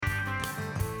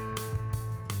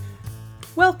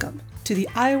Welcome to the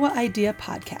Iowa Idea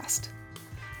Podcast.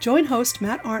 Join host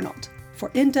Matt Arnold for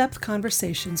in-depth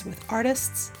conversations with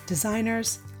artists,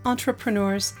 designers,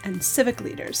 entrepreneurs, and civic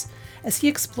leaders as he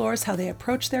explores how they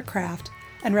approach their craft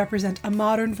and represent a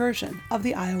modern version of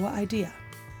the Iowa idea.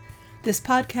 This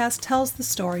podcast tells the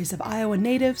stories of Iowa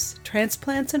natives,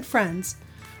 transplants, and friends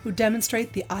who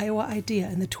demonstrate the Iowa idea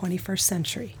in the 21st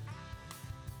century.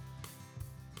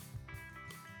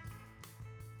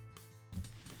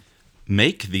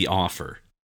 Make the offer.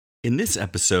 In this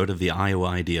episode of the Iowa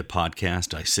Idea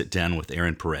Podcast, I sit down with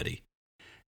Aaron Proietti.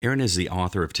 Aaron is the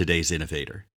author of Today's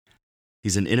Innovator.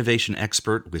 He's an innovation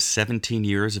expert with 17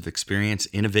 years of experience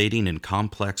innovating in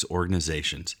complex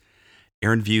organizations.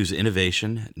 Aaron views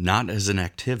innovation not as an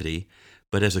activity,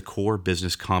 but as a core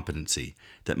business competency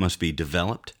that must be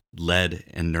developed, led,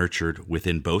 and nurtured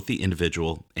within both the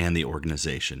individual and the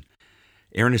organization.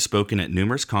 Aaron has spoken at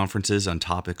numerous conferences on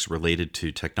topics related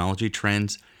to technology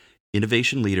trends,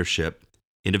 innovation leadership,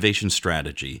 innovation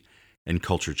strategy, and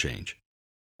culture change.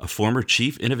 A former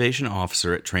Chief Innovation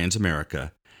Officer at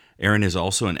Transamerica, Aaron is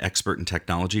also an expert in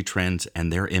technology trends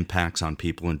and their impacts on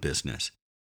people and business.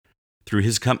 Through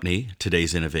his company,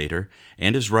 Today's Innovator,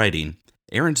 and his writing,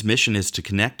 Aaron's mission is to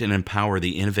connect and empower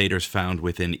the innovators found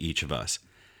within each of us.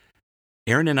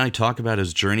 Aaron and I talk about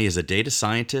his journey as a data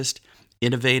scientist,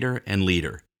 innovator, and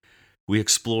leader. We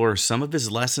explore some of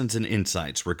his lessons and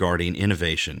insights regarding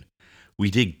innovation. We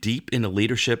dig deep into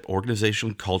leadership,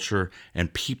 organizational culture,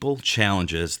 and people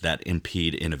challenges that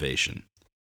impede innovation.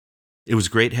 It was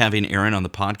great having Aaron on the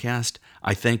podcast.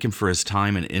 I thank him for his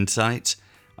time and insights.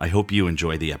 I hope you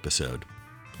enjoy the episode.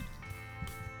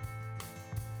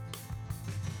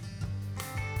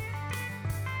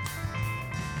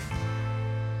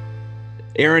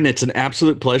 Aaron, it's an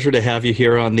absolute pleasure to have you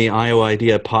here on the Iowa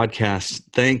Idea Podcast.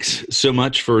 Thanks so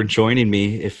much for joining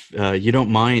me. If you don't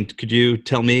mind, could you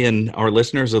tell me and our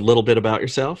listeners a little bit about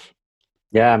yourself?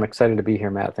 Yeah, I'm excited to be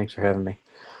here, Matt. Thanks for having me.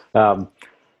 I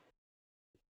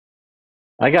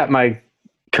got my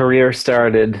career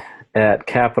started at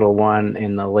Capital One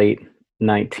in the late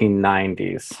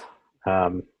 1990s.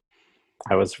 I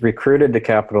was recruited to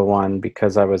Capital One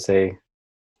because I was a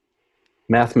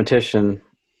mathematician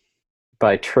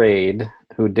by trade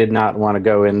who did not want to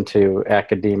go into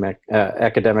academic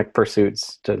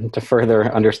pursuits to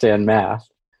further understand math.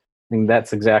 And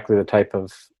that's exactly the type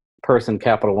of person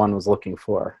Capital One was looking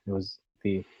for. It was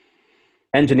the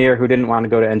engineer who didn't want to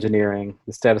go to engineering,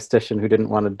 the statistician who didn't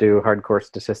want to do hardcore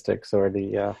statistics, or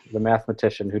the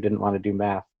mathematician who didn't want to do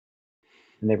math.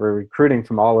 And they were recruiting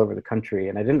from all over the country.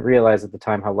 And I didn't realize at the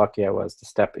time how lucky I was to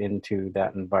step into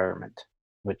that environment,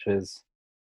 which is,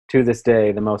 to this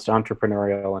day, the most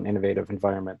entrepreneurial and innovative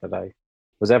environment that I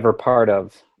was ever part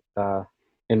of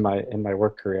in my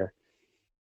work career.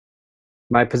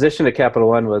 My position at Capital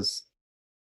One was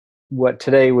what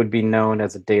today would be known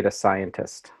as a data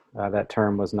scientist. That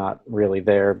term was not really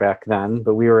there back then,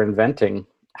 but we were inventing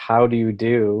how do you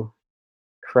do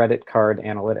credit card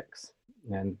analytics,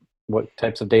 and what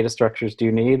types of data structures do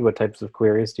you need, what types of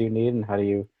queries do you need, and how do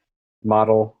you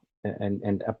model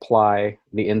and apply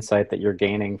the insight that you're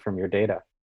gaining from your data.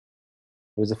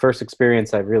 It was the first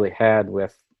experience I really had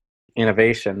with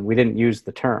innovation. We didn't use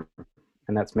the term,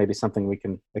 and that's maybe something we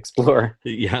can explore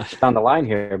down the line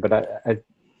here. But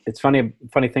it's funny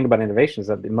thing about innovation is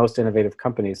that most innovative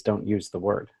companies don't use the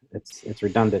word. It's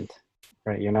redundant,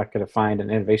 right? You're not going to find an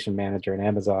innovation manager in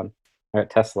Amazon or at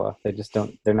Tesla. They just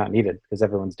don't. They're not needed because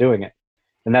everyone's doing it,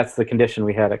 and that's the condition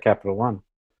we had at Capital One.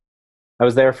 I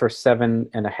was there for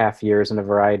 7.5 years in a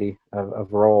variety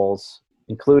of roles,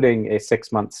 including a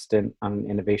 6-month stint on an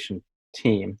innovation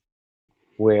team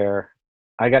where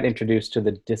I got introduced to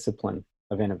the discipline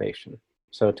of innovation.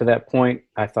 So to that point,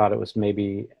 I thought it was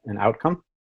maybe an outcome,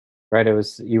 right? It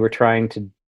was, you were trying to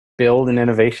build an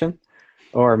innovation,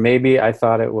 or maybe I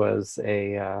thought it was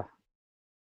a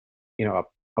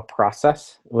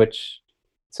process, which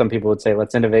some people would say,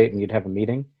 let's innovate, and you'd have a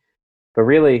meeting. But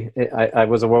really, I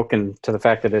was awoken to the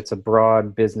fact that it's a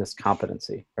broad business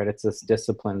competency, right? It's this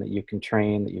discipline that you can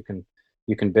train, that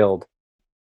you can build.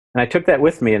 And I took that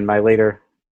with me in my later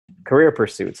career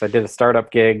pursuits. I did a startup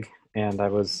gig, and I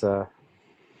was,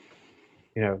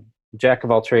 jack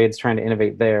of all trades, trying to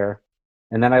innovate there.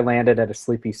 And then I landed at a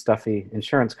sleepy, stuffy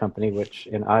insurance company, which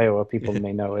in Iowa people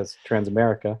may know as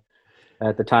Transamerica.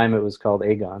 At the time, it was called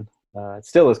Aegon. It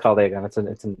still is called Aegon.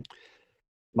 It's a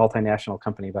multinational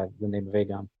company by the name of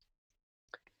Aegon.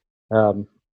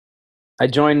 I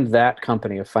joined that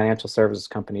company, a financial services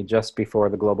company, just before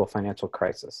the global financial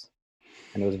crisis,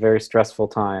 and it was a very stressful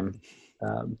time.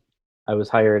 I was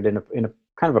hired in a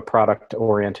kind of a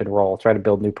product-oriented role, try to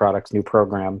build new products, new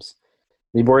programs,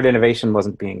 the word innovation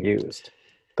wasn't being used,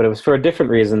 but it was for a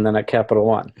different reason than at Capital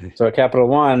One. So at Capital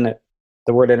One,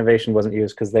 the word innovation wasn't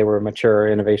used because they were a mature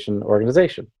innovation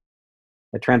organization.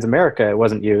 At Transamerica, it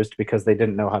wasn't used because they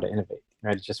didn't know how to innovate.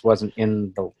 Right? It just wasn't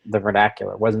in the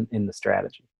vernacular, it wasn't in the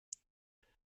strategy.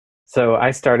 So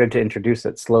I started to introduce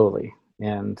it slowly,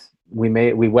 and we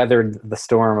weathered the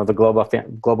storm of the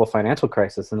global financial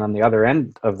crisis. And on the other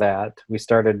end of that, we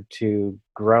started to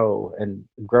grow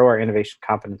our innovation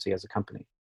competency as a company.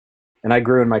 And I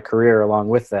grew in my career along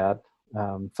with that.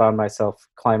 Found myself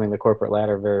climbing the corporate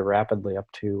ladder very rapidly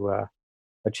up to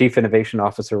a chief innovation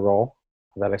officer role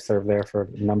that I served there for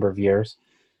a number of years,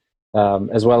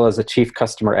 as well as a chief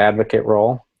customer advocate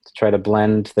role to try to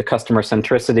blend the customer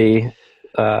centricity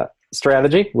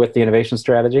strategy with the innovation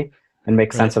strategy and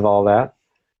make sense of all that.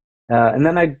 And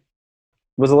then I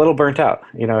was a little burnt out,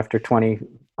 after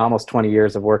almost 20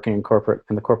 years of working in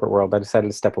the corporate world. I decided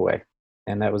to step away,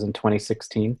 and that was in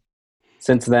 2016.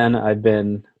 Since then, I've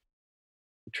been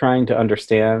trying to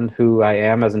understand who I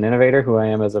am as an innovator, who I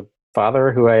am as a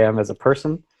father, who I am as a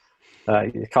person.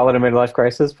 You call it a midlife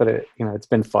crisis, but it's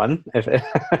been fun.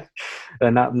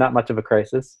 Not much of a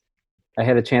crisis. I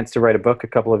had a chance to write a book a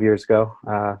couple of years ago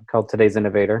called Today's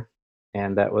Innovator,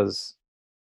 and that was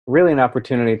really an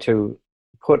opportunity to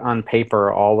put on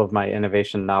paper all of my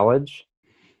innovation knowledge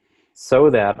so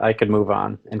that I could move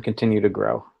on and continue to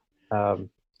grow.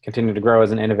 Continue to grow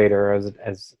as an innovator.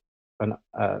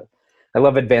 I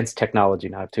love advanced technology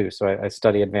now too, so I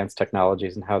study advanced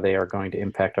technologies and how they are going to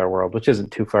impact our world, which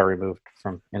isn't too far removed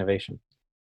from innovation.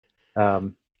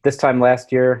 This time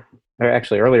last year, or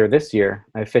actually earlier this year,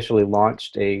 I officially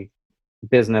launched a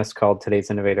business called Today's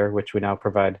Innovator, which we now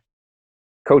provide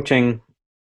coaching,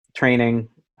 training,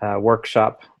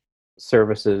 workshop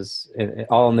services,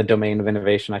 all in the domain of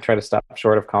innovation. I try to stop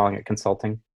short of calling it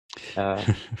consulting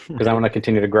because I want to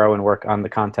continue to grow and work on the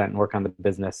content and work on the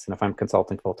business. And if I'm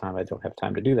consulting full time, I don't have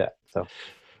time to do that. So,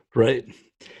 right.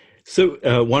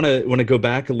 So want to go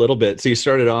back a little bit. So you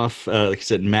started off, like you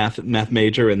said, math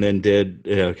major, and then did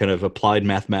kind of applied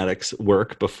mathematics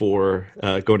work before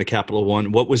going to Capital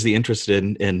One. What was the interest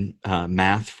in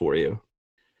math for you?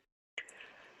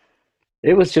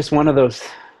 It was just one of those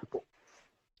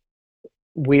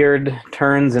weird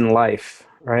turns in life,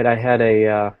 right? I had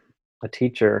a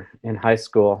teacher in high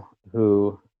school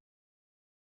who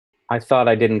I thought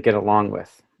I didn't get along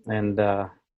with, and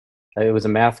it was a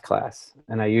math class,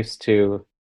 and I used to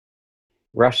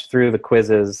rush through the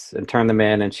quizzes and turn them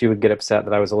in, and she would get upset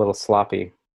that I was a little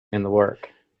sloppy in the work.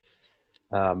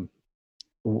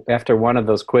 After one of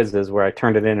those quizzes where I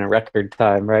turned it in record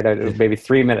time, right? It was maybe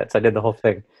 3 minutes. I did the whole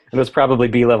thing. It was probably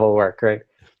B-level work, right?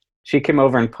 She came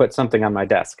over and put something on my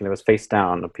desk, and it was face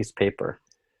down, a piece of paper.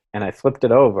 And I flipped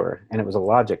it over, and it was a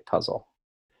logic puzzle.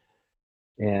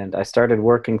 And I started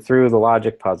working through the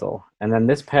logic puzzle, and then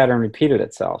this pattern repeated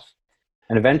itself.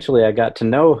 And eventually I got to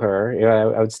know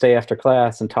her. I would stay after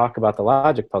class and talk about the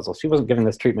logic puzzle. She wasn't giving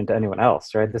this treatment to anyone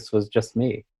else, right? This was just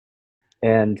me.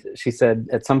 And she said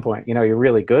at some point, you're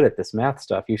really good at this math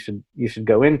stuff. You should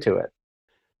go into it.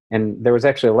 And there was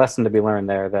actually a lesson to be learned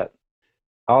there that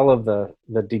all of the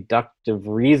deductive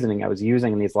reasoning I was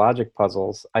using in these logic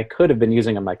puzzles, I could have been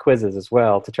using in my quizzes as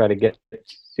well to try to get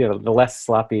the less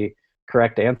sloppy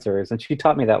correct answers. And she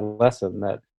taught me that lesson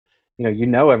that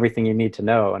everything you need to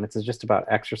know, and it's just about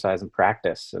exercise and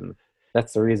practice. And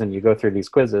that's the reason you go through these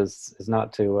quizzes, is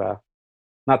not to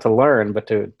learn, but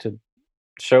to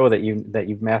show that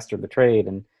you've mastered the trade,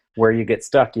 and where you get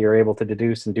stuck, you're able to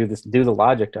deduce and do the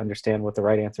logic to understand what the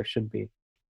right answer should be.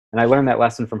 And I learned that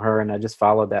lesson from her, and I just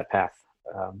followed that path,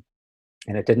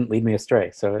 and it didn't lead me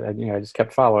astray. So I just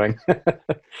kept following.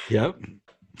 Yep.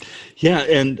 Yeah,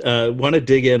 and want to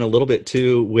dig in a little bit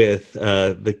too with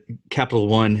the Capital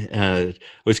One. I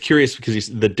was curious because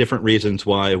the different reasons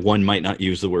why one might not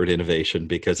use the word innovation,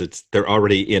 because they're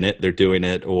already in it, they're doing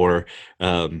it, or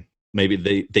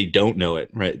maybe they don't know it,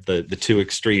 right? The two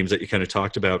extremes that you kind of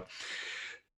talked about.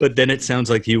 But then it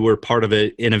sounds like you were part of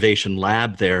an innovation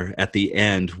lab there at the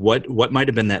end. What might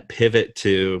have been that pivot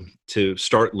to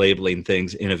start labeling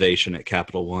things innovation at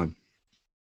Capital One?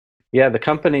 Yeah, the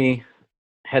company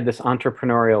had this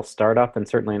entrepreneurial startup and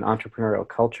certainly an entrepreneurial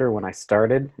culture when I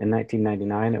started in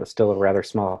 1999. It was still a rather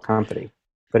small company,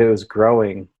 but it was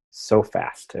growing so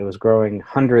fast. It was growing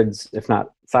hundreds, if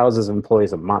not thousands of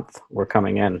employees a month were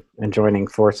coming in and joining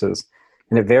forces.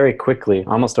 And it very quickly,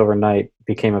 almost overnight,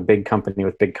 became a big company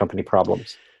with big company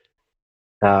problems.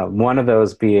 One of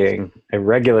those being a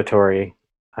regulatory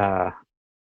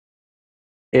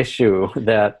issue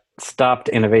that stopped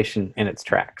innovation in its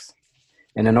tracks.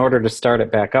 And in order to start it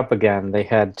back up again, they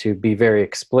had to be very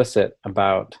explicit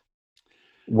about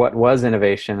what was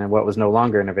innovation and what was no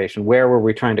longer innovation. Where were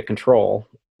we trying to control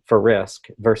for risk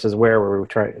versus where were we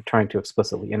trying to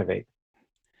explicitly innovate?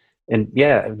 And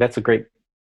yeah, that's great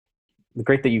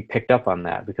that you picked up on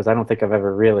that, because I don't think I've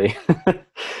ever really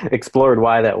explored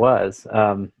why that was.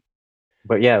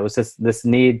 But yeah, it was just this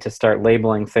need to start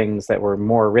labeling things that were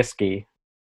more risky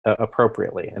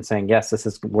appropriately and saying, yes, this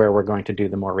is where we're going to do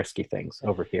the more risky things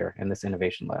over here in this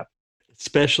innovation lab.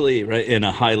 Especially right in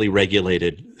a highly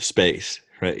regulated space,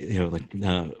 right?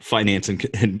 Like finance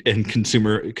and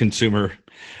consumer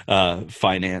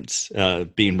finance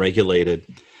being regulated.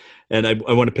 And I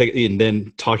want to pick, and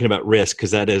then talking about risk,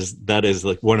 because that is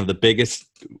like one of the biggest.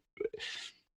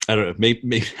 I don't know.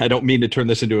 Maybe I don't mean to turn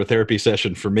this into a therapy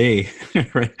session for me,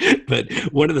 right? But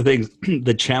one of the things,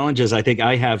 the challenges I think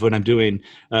I have when I'm doing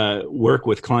work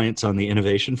with clients on the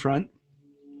innovation front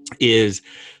is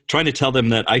trying to tell them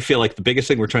that I feel like the biggest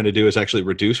thing we're trying to do is actually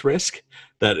reduce risk,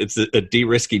 that it's a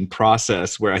de-risking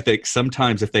process where I think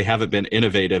sometimes if they haven't been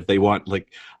innovative, they want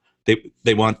like,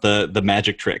 they want the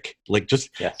magic trick, like just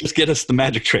get us the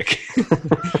magic trick.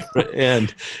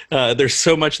 And there's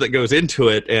so much that goes into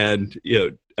it. And,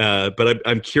 but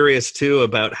I'm curious too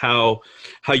about how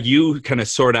you kind of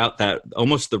sort out that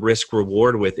almost the risk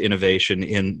reward with innovation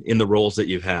in the roles that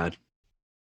you've had.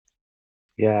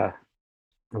 Yeah.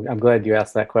 I'm glad you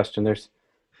asked that question. There's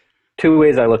two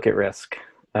ways I look at risk.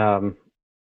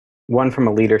 One from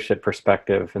a leadership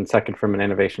perspective, and second from an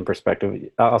innovation perspective.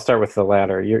 I'll start with the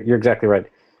latter. You're exactly right.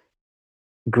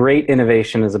 Great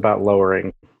innovation is about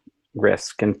lowering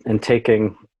risk and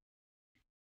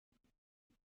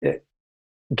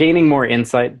gaining more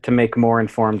insight to make more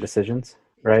informed decisions,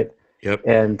 right? Yep.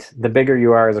 And the bigger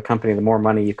you are as a company, the more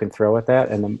money you can throw at that,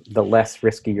 and the less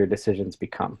risky your decisions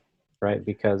become, right?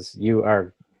 Because you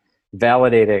are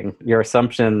validating your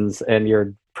assumptions and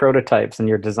your prototypes and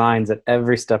your designs at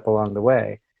every step along the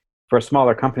way. For a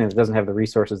smaller company that doesn't have the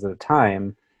resources at the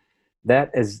time,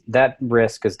 that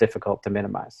risk is difficult to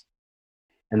minimize.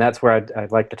 And that's where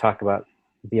I'd like to talk about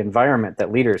the environment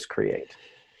that leaders create.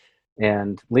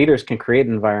 And leaders can create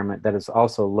an environment that is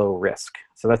also low risk.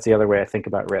 So that's the other way I think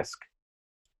about risk.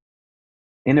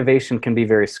 Innovation can be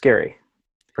very scary,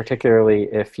 particularly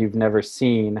if you've never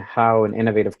seen how an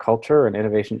innovative culture, an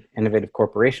innovative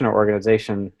corporation or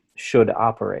organization should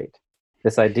operate.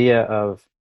 This idea of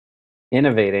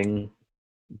innovating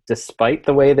despite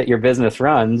the way that your business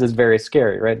runs is very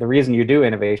scary, right? The reason you do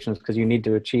innovation is because you need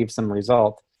to achieve some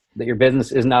result that your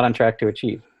business is not on track to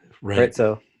achieve, right?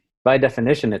 So by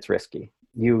definition, it's risky.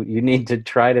 You need to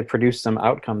try to produce some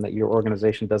outcome that your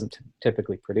organization doesn't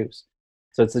typically produce.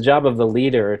 So it's the job of the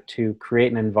leader to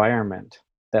create an environment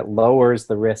that lowers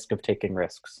the risk of taking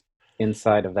risks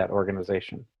inside of that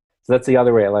organization. So that's the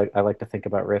other way I like to think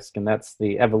about risk, and that's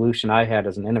the evolution I had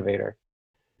as an innovator.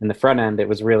 In the front end, it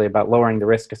was really about lowering the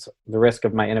risk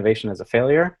of my innovation as a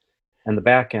failure, and the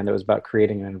back end, it was about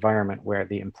creating an environment where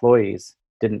the employees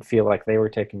didn't feel like they were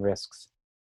taking risks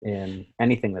in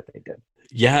anything that they did.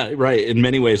 Yeah, right. In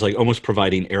many ways, like almost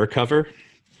providing air cover.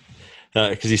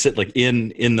 Because you said like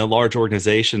in the large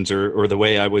organizations or the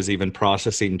way I was even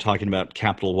processing, talking about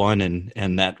Capital One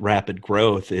and that rapid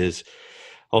growth is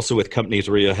also with companies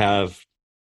where you have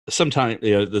sometimes,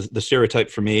 the stereotype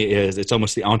for me is it's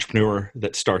almost the entrepreneur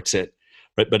that starts it,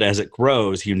 right? But as it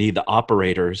grows, you need the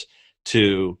operators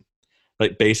to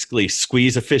like basically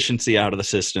squeeze efficiency out of the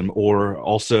system, or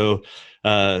also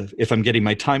if I'm getting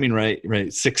my timing right,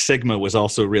 Six Sigma was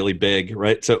also really big,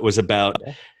 right? So it was about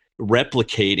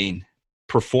replicating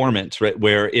performance, right?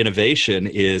 Where innovation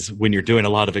is when you're doing a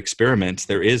lot of experiments,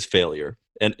 there is failure.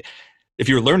 And if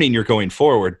you're learning, you're going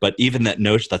forward, but even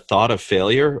the thought of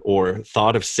failure or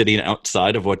thought of sitting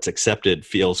outside of what's accepted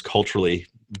feels culturally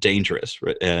dangerous,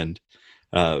 right? And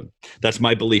that's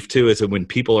my belief too, is that when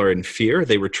people are in fear,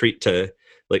 they retreat to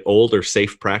like old or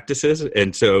safe practices.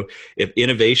 And so if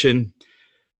innovation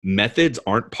methods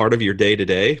aren't part of your day to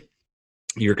day,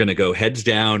 you're going to go heads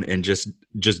down and just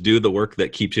do the work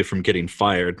that keeps you from getting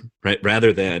fired, right?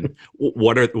 Rather than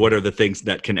what are the things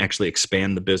that can actually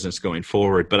expand the business going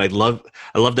forward. But I love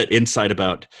that insight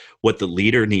about what the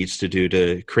leader needs to do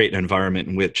to create an environment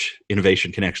in which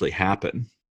innovation can actually happen.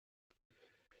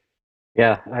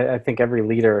 Yeah, I think every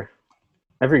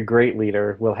great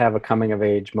leader will have a coming of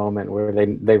age moment where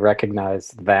they recognize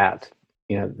that,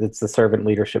 it's the servant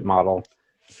leadership model.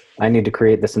 I need to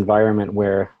create this environment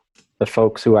where the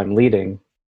folks who I'm leading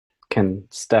can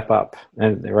step up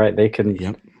and they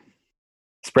can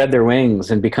spread their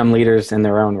wings and become leaders in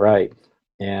their own right.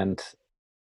 And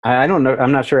I don't know,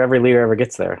 I'm not sure every leader ever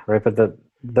gets there, right? But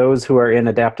those who are in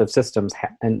adaptive systems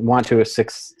and want to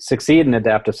succeed in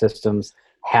adaptive systems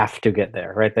have to get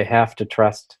there, right? They have to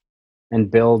trust and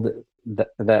build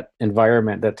that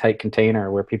environment, that tight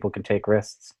container where people can take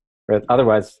risks. Right?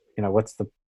 Otherwise,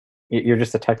 you're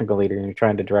just a technical leader and you're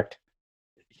trying to direct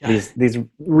Yeah. these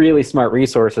really smart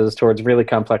resources towards really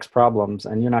complex problems,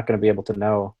 and you're not going to be able to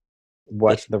know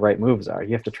what the right moves are.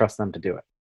 You have to trust them to do it.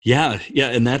 Yeah, yeah,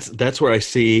 and that's where I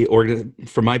see,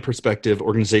 from my perspective,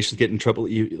 organizations get in trouble.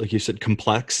 Like you said,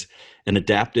 complex and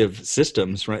adaptive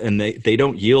systems, right? And they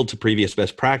don't yield to previous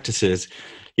best practices.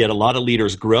 Yet a lot of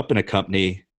leaders grew up in a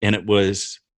company, and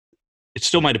it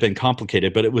still might have been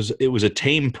complicated, but it was a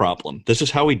tame problem. This is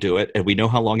how we do it, and we know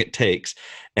how long it takes.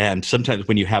 And sometimes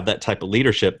when you have that type of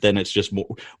leadership, then it's just more,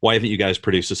 why haven't you guys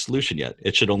produced a solution yet?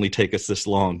 It should only take us this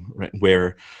long, right?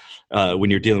 Where when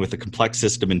you're dealing with a complex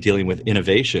system and dealing with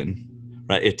innovation,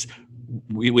 right?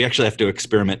 We actually have to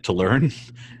experiment to learn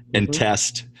and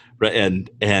test, right?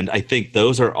 And I think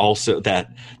those are also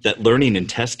that learning and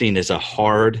testing is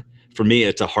for me,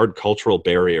 it's a hard cultural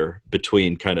barrier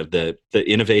between kind of the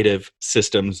innovative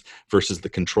systems versus the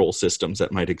control systems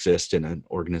that might exist in an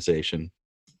organization.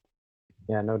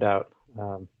 Yeah, no doubt.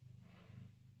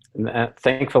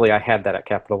 Thankfully, I had that at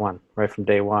Capital One right from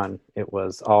day one. It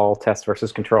was all test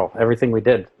versus control. Everything we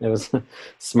did, it was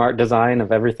smart design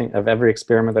of everything, of every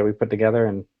experiment that we put together.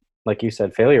 And like you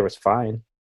said, failure was fine,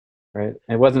 right?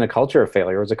 It wasn't a culture of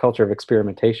failure; it was a culture of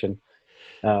experimentation.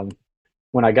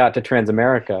 When I got to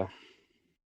Transamerica,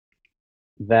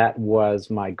 that was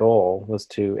my goal, was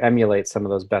to emulate some of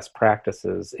those best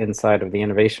practices inside of the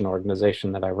innovation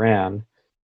organization that I ran.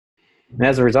 And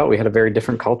as a result, we had a very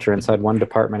different culture inside one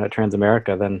department at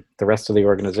Transamerica than the rest of the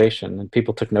organization. And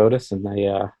people took notice, and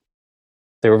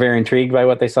they were very intrigued by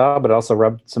what they saw, but also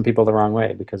rubbed some people the wrong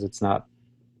way because it's not,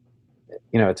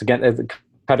 it's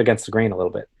cut against the grain a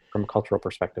little bit from a cultural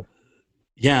perspective.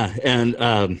 Yeah, and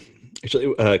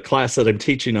actually, a class that I'm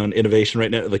teaching on innovation right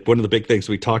now, like one of the big things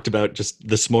we talked about just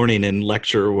this morning in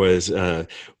lecture was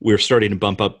we're starting to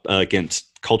bump up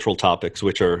against cultural topics,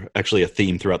 which are actually a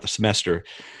theme throughout the semester.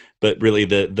 But really,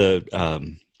 the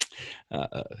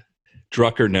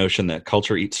Drucker notion that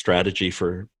culture eats strategy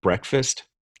for breakfast.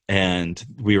 And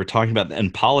we were talking about that in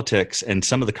politics, and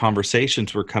some of the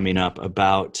conversations were coming up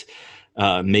about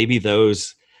maybe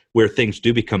those where things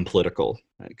do become political.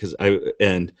 Because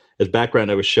as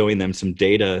background, I was showing them some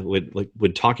data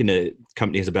when talking to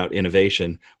companies about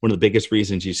innovation. One of the biggest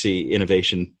reasons you see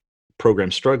innovation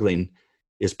programs struggling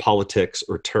is politics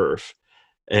or turf.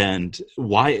 And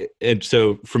why? And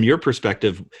so, from your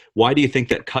perspective, why do you think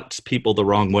that cuts people the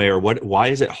wrong way, or why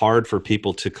is it hard for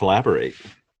people to collaborate?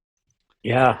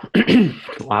 Yeah,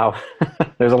 wow.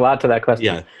 There's a lot to that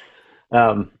question.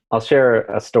 Yeah. I'll share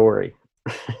a story.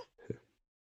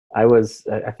 I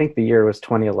think the year was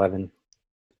 2011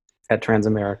 at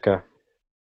Transamerica,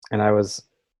 and I was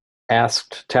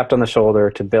tapped on the shoulder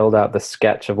to build out the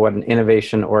sketch of what an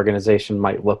innovation organization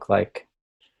might look like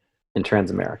in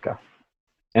Transamerica.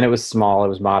 And it was small, it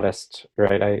was modest,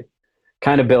 right? I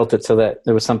kind of built it so that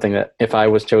it was something that if I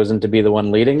was chosen to be the one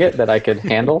leading it, that I could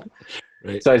handle.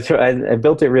 Right. So I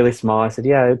built it really small. I said,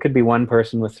 yeah, it could be one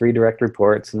person with 3 direct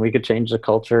reports, and we could change the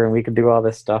culture, and we could do all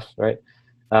this stuff, right?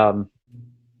 And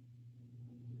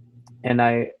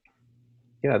the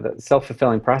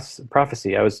self-fulfilling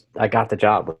prophecy. I got the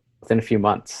job within a few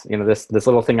months. This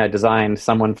little thing I designed,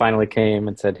 someone finally came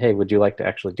and said, hey, would you like to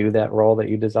actually do that role that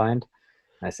you designed?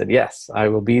 And I said, yes, I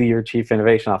will be your chief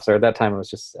innovation officer. At that time, it was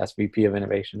just SVP of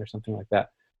innovation or something like that.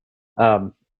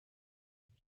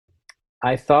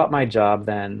 I thought my job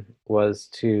then was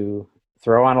to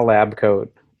throw on a lab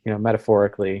coat,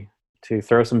 metaphorically, to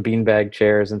throw some beanbag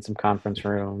chairs in some conference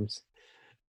rooms,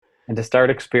 and to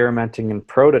start experimenting and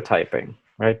prototyping,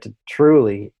 right, to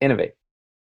truly innovate.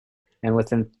 And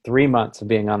within 3 months of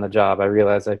being on the job, I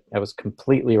realized I was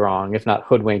completely wrong, if not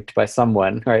hoodwinked by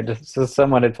someone, right? So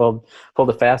someone had pulled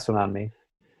a fast one on me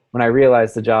when I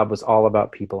realized the job was all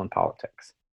about people and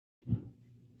politics.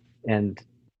 And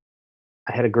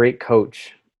I had a great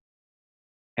coach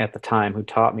at the time who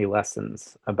taught me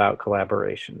lessons about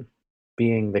collaboration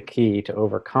being the key to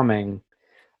overcoming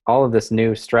all of this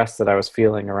new stress that I was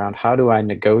feeling around how do I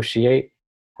negotiate,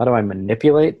 how do I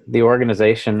manipulate the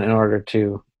organization in order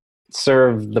to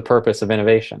serve the purpose of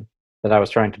innovation that I was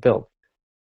trying to build.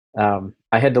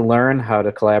 I had to learn how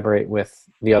to collaborate with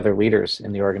the other leaders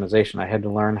in the organization. I had to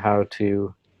learn how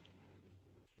to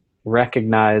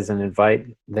recognize and invite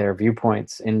their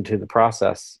viewpoints into the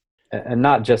process, and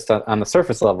not just on the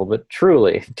surface level, but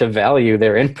truly to value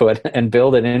their input and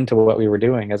build it into what we were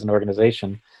doing as an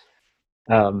organization.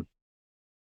 And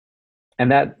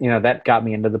that got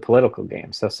me into the political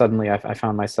game. So suddenly I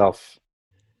found myself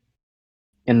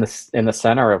in the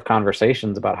center of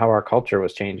conversations about how our culture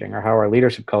was changing, or how our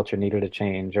leadership culture needed to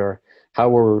change, or how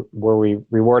were we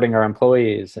rewarding our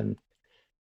employees, and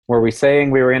were we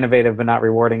saying we were innovative but not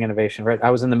rewarding innovation, right?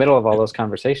 I was in the middle of all those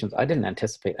conversations. I didn't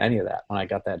anticipate any of that when I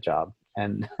got that job.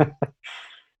 And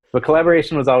but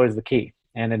collaboration was always the key,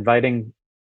 and inviting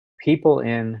people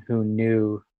in who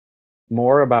knew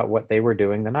more about what they were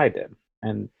doing than I did.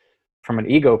 And from an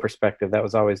ego perspective, that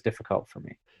was always difficult for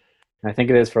me. And I think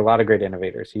it is for a lot of great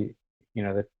innovators.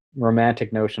 The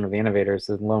romantic notion of the innovator is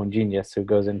the lone genius who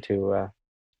goes into a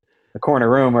corner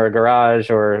room or a garage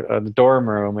or a dorm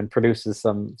room and produces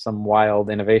some wild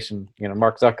innovation.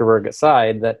 Mark Zuckerberg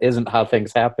aside, that isn't how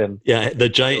things happen. Yeah, the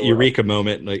giant eureka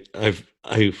moment. Like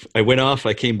I went off,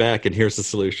 I came back, and here's the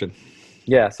solution.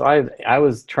 Yeah, so I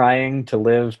was trying to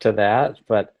live to that,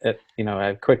 but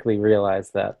I quickly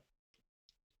realized that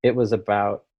it was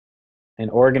about an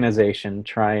organization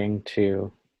trying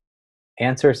to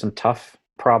answer some tough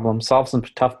problems, solve some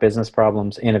tough business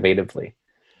problems innovatively.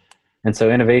 And so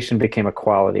innovation became a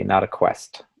quality, not a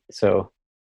quest. So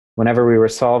whenever we were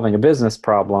solving a business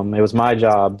problem, it was my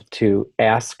job to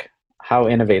ask, how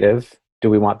innovative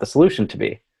do we want the solution to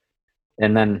be?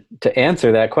 And then to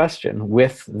answer that question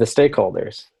with the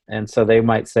stakeholders. And so they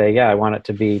might say, yeah, I want it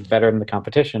to be better than the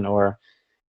competition, or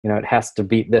it has to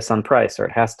beat this on price, or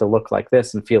it has to look like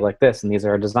this and feel like this, and these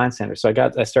are our design standards. So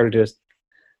I started to just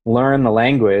learn the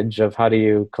language of how do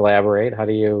you collaborate, how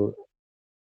do you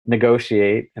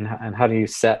negotiate, and how do you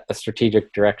set a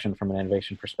strategic direction from an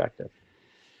innovation perspective.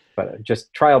 But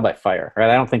just trial by fire,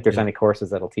 right? I don't think there's any courses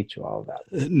that'll teach you all of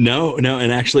that. No.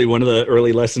 And actually, one of the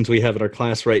early lessons we have in our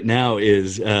class right now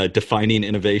is defining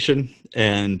innovation,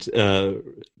 and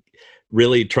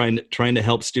really trying to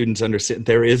help students understand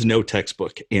there is no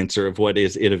textbook answer of what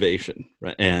is innovation,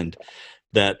 right? And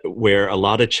that where a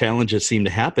lot of challenges seem to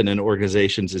happen in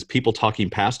organizations is people talking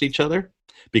past each other,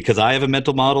 because I have a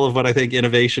mental model of what I think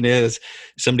innovation is.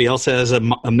 Somebody else has a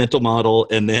mental model,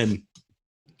 and then,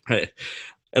 right,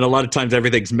 and a lot of times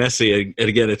everything's messy. And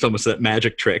again, it's almost that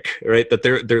magic trick, right? That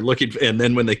they're looking, and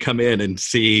then when they come in and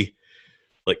see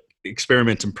like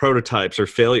experiments and prototypes or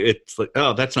failure, it's like,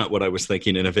 oh, that's not what I was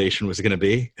thinking innovation was going to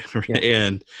be. Yeah.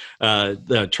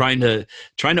 And trying to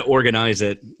organize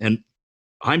it, and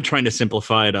I'm trying to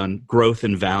simplify it on growth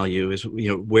and value. Is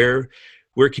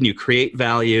where can you create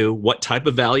value? What type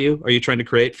of value are you trying to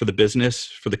create for the business,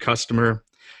 for the customer?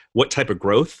 What type of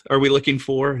growth are we looking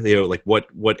for? Like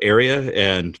what area,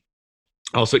 and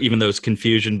also even those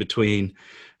confusion between,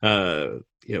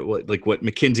 like what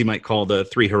McKinsey might call the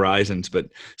 3 horizons, but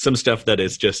some stuff that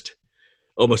is just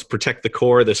almost protect the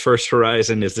core. This first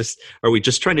horizon are we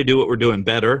just trying to do what we're doing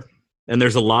better? And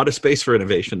there's a lot of space for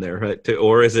innovation there, right?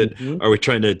 Or is it, are we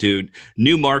trying to do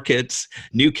new markets,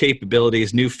 new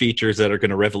capabilities, new features that are going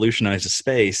to revolutionize the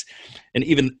space? And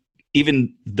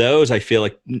even those, I feel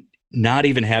like not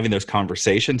even having those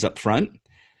conversations up front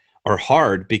are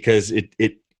hard, because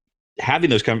it having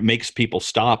those makes people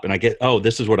stop and I get, oh,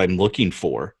 this is what I'm looking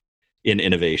for in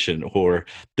innovation, or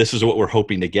this is what we're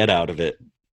hoping to get out of it.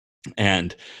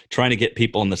 And trying to get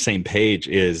people on the same page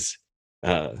is,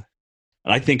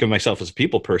 and I think of myself as a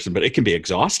people person, but it can be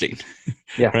exhausting.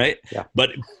 Yeah. Right. Yeah.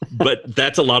 But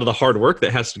that's a lot of the hard work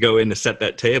that has to go in to set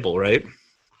that table. Right.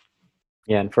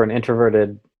 Yeah. And for an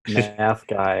introverted math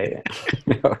guy,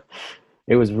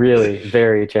 it was really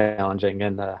very challenging.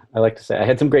 And I like to say I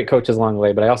had some great coaches along the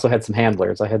way, but I also had some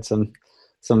handlers. I had some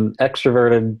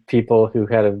extroverted people who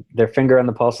had their finger on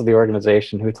the pulse of the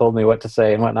organization, who told me what to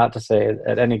say and what not to say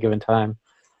at any given time.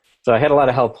 So I had a lot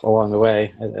of help along the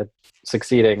way at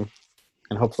succeeding,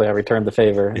 and hopefully I returned the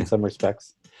favor in some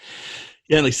respects.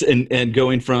 Yeah, and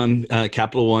going from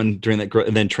Capital One during that growth,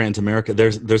 and then Transamerica,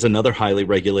 there's another highly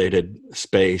regulated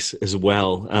space as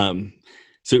well.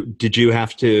 So did you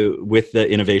have to, with the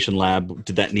innovation lab,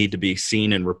 did that need to be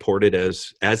seen and reported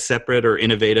as separate or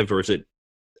innovative, or is it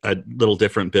a little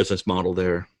different business model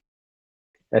there?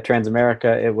 At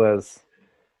Transamerica, it was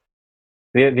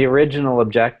the original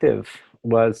objective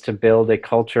was to build a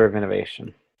culture of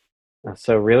innovation.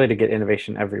 So really to get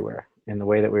innovation everywhere in the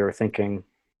way that we were thinking,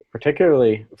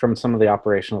 particularly from some of the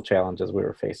operational challenges we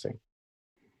were facing.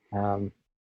 A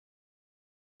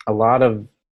lot of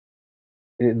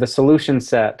the solution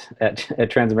set at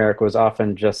Transamerica was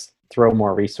often just throw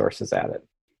more resources at it.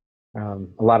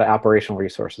 A lot of operational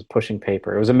resources, pushing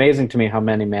paper. It was amazing to me how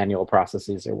many manual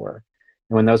processes there were.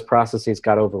 And when those processes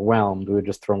got overwhelmed, we would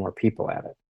just throw more people at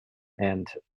it. And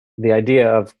the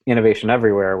idea of innovation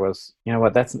everywhere was,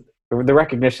 that's the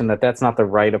recognition that that's not the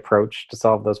right approach to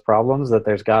solve those problems, that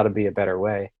there's got to be a better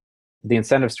way. The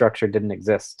incentive structure didn't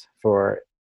exist for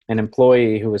an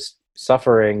employee who was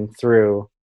suffering through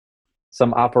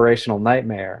some operational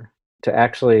nightmare to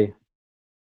actually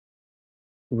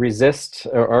resist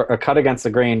or cut against the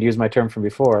grain, to use my term from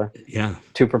before, Yeah.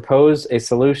 to propose a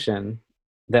solution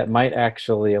that might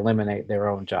actually eliminate their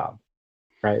own job,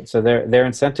 right? So their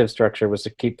incentive structure was to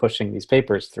keep pushing these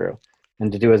papers through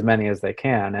and to do as many as they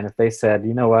can. And if they said,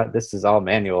 you know what, this is all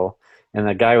manual, and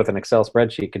a guy with an Excel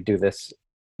spreadsheet could do this,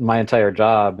 my entire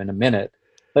job in a minute,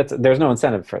 there's no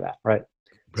incentive for that, right?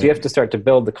 So you have to start to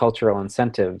build the cultural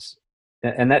incentives,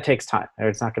 and that takes time.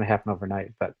 It's not going to happen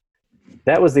overnight, but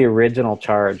that was the original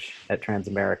charge at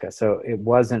Transamerica. So it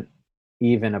wasn't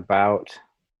even about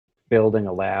building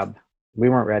a lab. We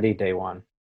weren't ready day one.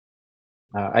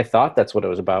 I thought that's what it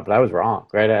was about, but I was wrong,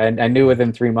 right? I knew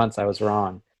within 3 months I was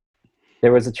wrong.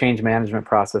 There was a change management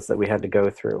process that we had to go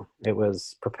through. It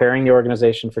was preparing the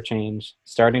organization for change,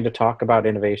 starting to talk about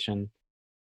innovation,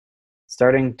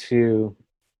 starting to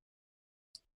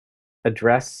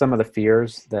address some of the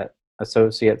fears that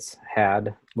associates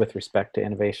had with respect to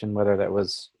innovation, whether that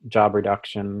was job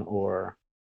reduction or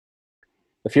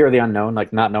the fear of the unknown,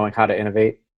 like not knowing how to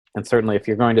innovate. And certainly if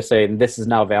you're going to say this is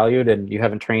now valued and you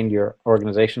haven't trained your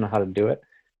organization on how to do it,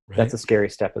 that's a scary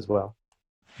step as well.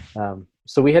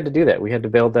 So we had to do that. We had to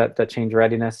build that change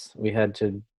readiness. We had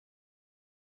to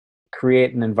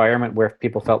create an environment where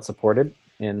people felt supported,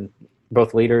 in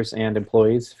both leaders and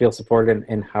employees feel supported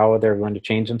in how they're going to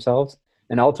change themselves,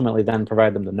 and ultimately then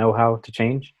provide them the know-how to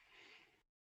change.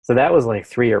 So that was like a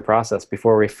 3-year process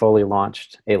before we fully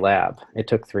launched a lab. It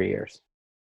took 3 years.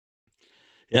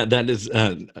 Yeah, that is,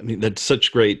 I mean, that's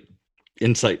such great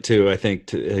insight too. I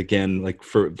think again, like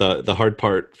for the hard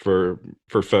part for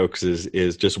folks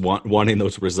is just wanting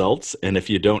those results. And if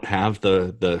you don't have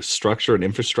the structure and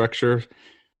infrastructure,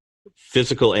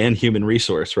 physical and human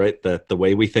resource, right? The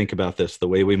way we think about this, the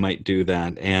way we might do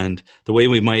that, and the way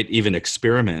we might even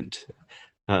experiment.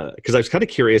 Because I was kind of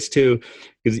curious too,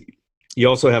 because you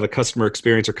also have a customer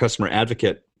experience or customer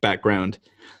advocate background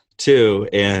too,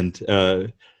 and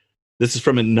this is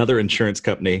from another insurance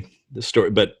company. The story,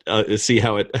 but see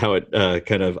how it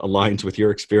kind of aligns with your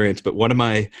experience. But one of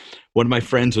my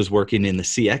friends was working in the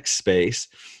CX space,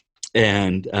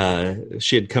 and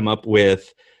she had come up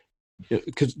with,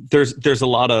 because there's a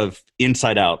lot of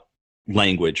inside out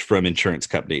language from insurance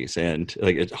companies, and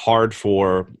like it's hard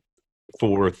for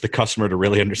the customer to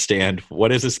really understand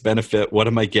what is this benefit, what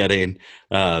am I getting.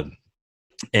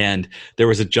 And there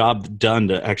was a job done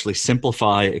to actually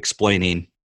simplify explaining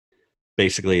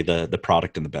basically the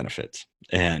product and the benefits,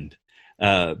 and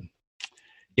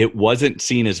it wasn't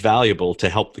seen as valuable to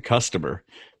help the customer.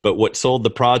 But what sold the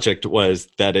project was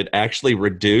that it actually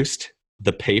reduced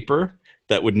the paper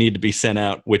that would need to be sent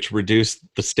out, which reduced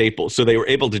the staples. So they were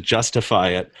able to justify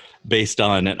it based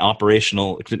on an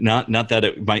operational, not that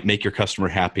it might make your customer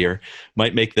happier,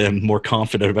 might make them more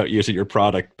confident about using your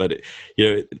product, but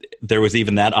there was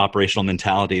even that operational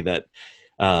mentality that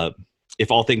if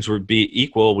all things would be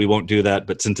equal, we won't do that.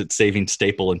 But since it's saving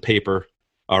staple and paper,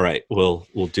 all right, we'll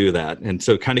do that. And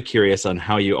so kind of curious on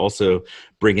how you also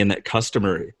bring in that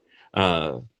customer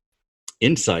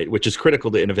insight, which is critical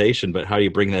to innovation, but how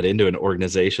you bring that into an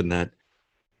organization that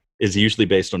is usually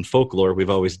based on folklore. We've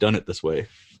always done it this way.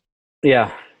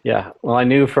 Yeah. Well, I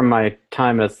knew from my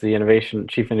time as the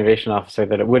chief innovation officer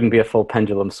that it wouldn't be a full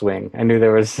pendulum swing. I knew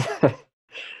there was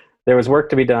there was work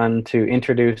to be done to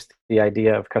introduce the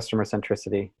idea of customer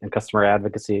centricity and customer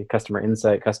advocacy, customer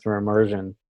insight, customer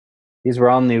immersion. These were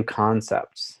all new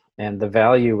concepts, and the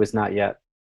value was not yet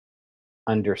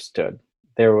understood.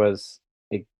 There was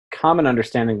a common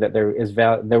understanding that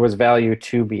there was value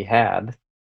to be had,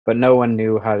 but no one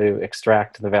knew how to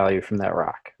extract the value from that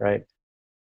rock, right?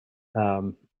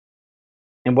 And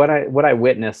what I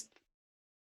witnessed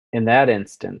in that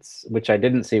instance, which I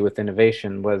didn't see with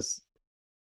innovation, was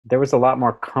there was a lot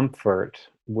more comfort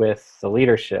with the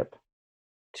leadership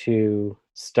to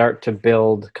start to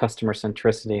build customer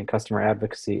centricity and customer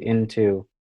advocacy into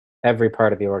every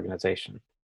part of the organization.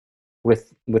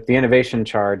 With the innovation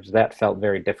charge, that felt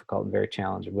very difficult and very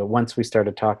challenging. But once we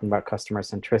started talking about customer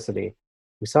centricity,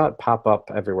 we saw it pop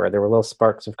up everywhere. There were little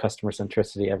sparks of customer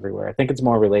centricity everywhere. I think it's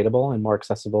more relatable and more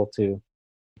accessible to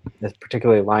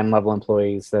particularly line level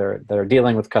employees that are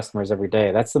dealing with customers every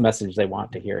day. That's the message they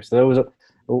want to hear. So there was a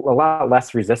lot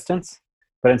less resistance,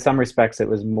 but in some respects it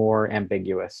was more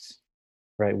ambiguous,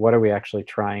 right? What are we actually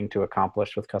trying to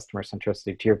accomplish with customer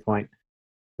centricity? To your point,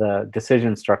 the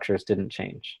decision structures didn't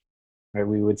change, right?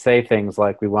 We would say things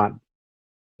like we want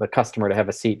the customer to have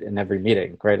a seat in every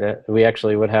meeting, right? We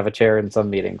actually would have a chair in some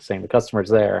meetings saying the customer's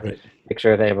there, right. Make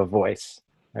sure they have a voice,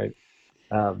 right?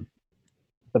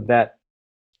 But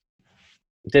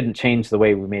didn't change the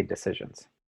way we made decisions.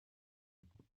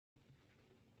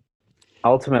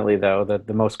 Ultimately, though,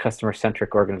 the most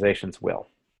customer-centric organizations will,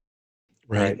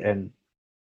 right? And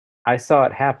I saw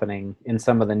it happening in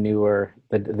some of the newer,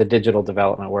 the digital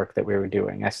development work that we were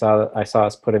doing. I saw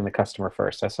us putting the customer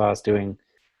first. I saw us doing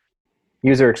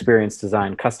user experience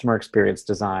design, customer experience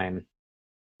design,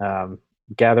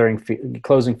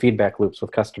 closing feedback loops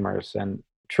with customers, and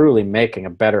truly making a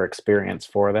better experience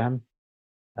for them.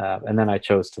 And then I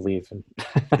chose to leave.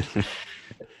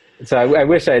 So I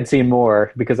wish I had seen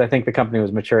more, because I think the company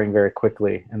was maturing very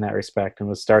quickly in that respect and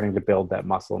was starting to build that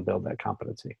muscle and build that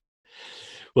competency.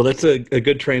 Well, that's a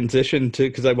good transition to,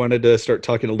 because I wanted to start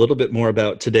talking a little bit more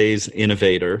about today's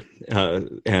innovator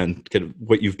and kind of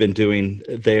what you've been doing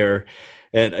there.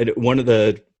 And one of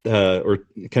the or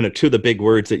kind of two of the big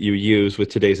words that you use with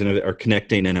today's innovator are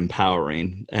connecting and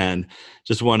empowering. And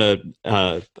just want to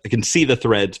I can see the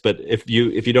threads, but if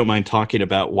you don't mind talking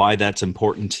about why that's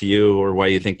important to you, or why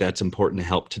you think that's important to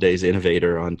help today's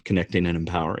innovator on connecting and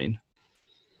empowering.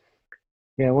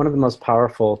 Yeah, one of the most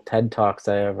powerful TED Talks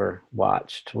I ever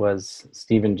watched was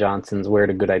Stephen Johnson's "Where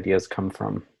Do Good Ideas Come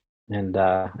From?" And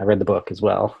I read the book as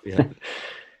well. Yeah.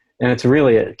 And it's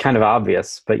really kind of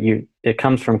obvious, but it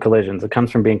comes from collisions. It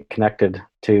comes from being connected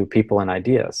to people and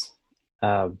ideas.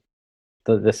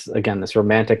 This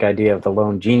romantic idea of the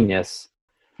lone genius,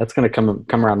 that's going to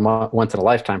come around once in a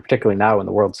lifetime, particularly now when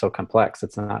the world's so complex.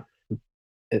 It's not.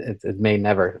 We may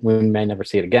never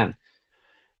see it again.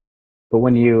 But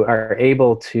when you are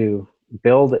able to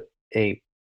build a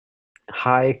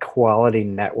high quality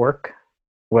network,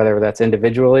 whether that's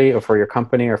individually or for your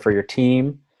company or for your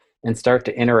team, and start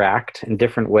to interact in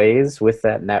different ways with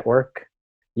that network,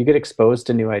 you get exposed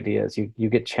to new ideas. You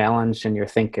get challenged in your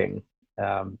thinking.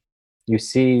 You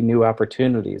see new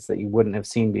opportunities that you wouldn't have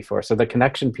seen before. So the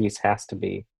connection piece has to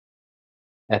be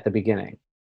at the beginning.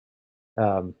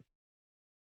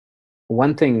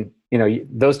 One thing,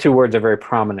 those two words are very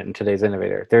prominent in today's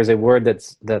innovator. There's a word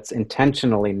that's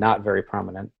intentionally not very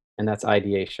prominent, and that's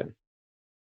ideation.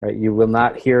 Right? You will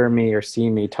not hear me or see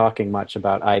me talking much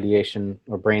about ideation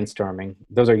or brainstorming.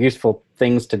 Those are useful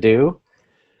things to do,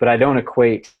 but I don't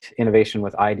equate innovation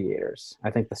with ideators. I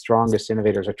think the strongest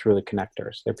innovators are truly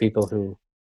connectors. They're people who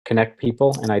connect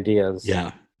people and ideas,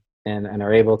 and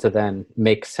are able to then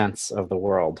make sense of the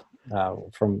world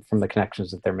from the connections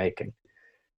that they're making.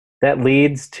 That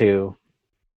leads to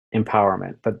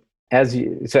empowerment, but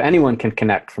so anyone can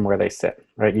connect from where they sit,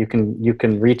 right? You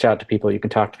can reach out to people, you can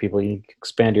talk to people, you can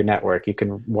expand your network, you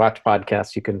can watch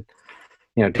podcasts, you can,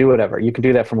 do whatever. You can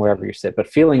do that from wherever you sit, but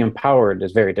feeling empowered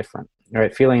is very different,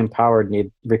 right? Feeling empowered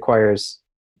requires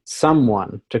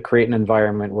someone to create an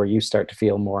environment where you start to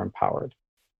feel more empowered.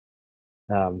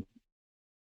 And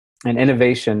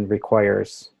innovation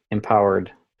requires empowered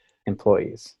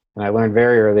employees. And I learned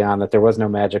very early on that there was no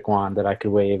magic wand that I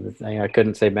could wave. I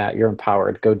couldn't say, Matt, you're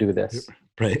empowered, go do this.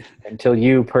 Right. Until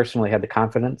you personally had the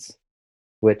confidence,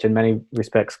 which in many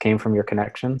respects came from your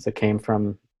connections. It came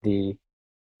from the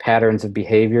patterns of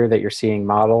behavior that you're seeing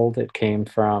modeled. It came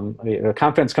from,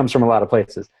 confidence comes from a lot of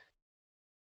places.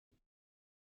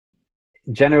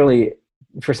 Generally,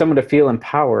 for someone to feel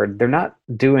empowered, they're not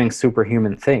doing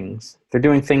superhuman things. They're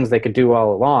doing things they could do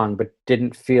all along, but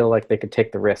didn't feel like they could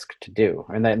take the risk to do.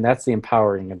 And that's the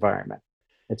empowering environment.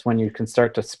 It's when you can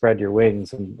start to spread your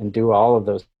wings and do all of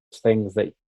those things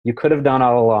that you could have done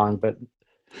all along, but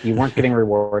you weren't getting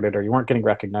rewarded, or you weren't getting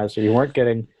recognized, or you weren't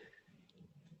getting,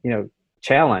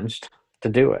 challenged to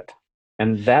do it.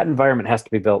 And that environment has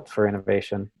to be built for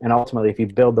innovation. And ultimately, if you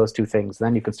build those two things,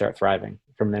 then you can start thriving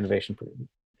from an innovation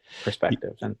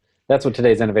perspective. And that's what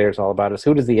today's innovator is all about, is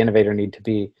who does the innovator need to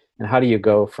be, and how do you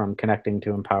go from connecting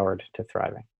to empowered to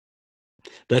thriving?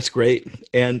 That's great.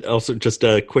 And also just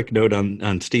a quick note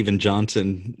on Stephen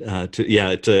Johnson.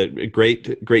 It's a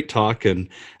great talk and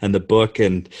the book.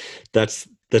 And that's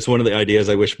one of the ideas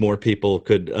I wish more people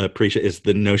could appreciate, is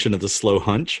the notion of the slow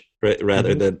hunch, right?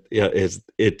 Rather than,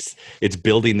 it's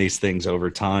building these things over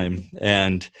time.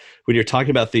 And when you're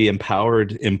talking about the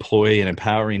empowered employee and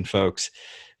empowering folks,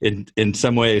 in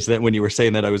some ways, that when you were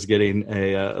saying that, I was getting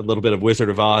a little bit of Wizard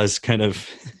of Oz kind of,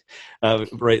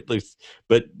 right?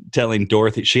 But telling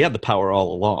Dorothy she had the power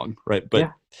all along, right?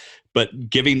 But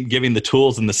giving the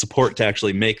tools and the support to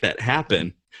actually make that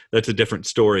happen, that's a different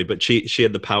story. But she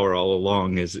had the power all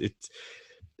along.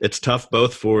 It's tough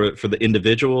both for the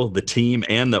individual, the team,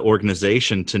 and the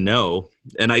organization to know.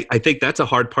 And I think that's a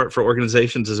hard part for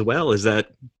organizations as well, is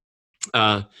that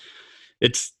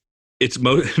it's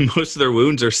most of their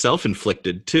wounds are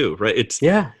self-inflicted too, right?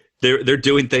 they're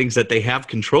doing things that they have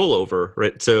control over,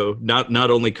 right? So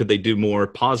not only could they do more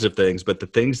positive things, but the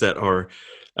things that are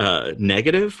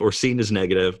negative or seen as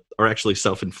negative are actually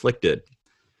self-inflicted.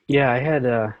 Yeah, I had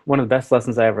one of the best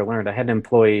lessons I ever learned. I had an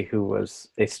employee who was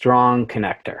a strong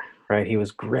connector, right? He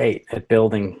was great at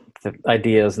building the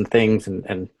ideas and things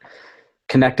and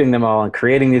connecting them all and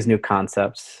creating these new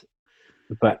concepts.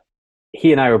 But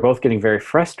he and I were both getting very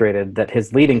frustrated that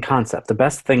his leading concept, the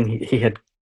best thing he had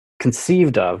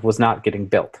conceived of, was not getting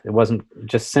built. It wasn't,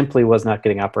 just simply was not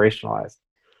getting operationalized.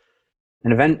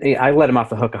 And eventually, I let him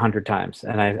off the hook 100 times.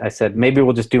 And I said, maybe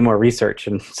we'll just do more research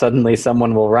and suddenly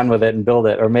someone will run with it and build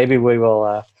it. Or maybe we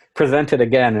will present it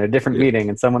again in a different meeting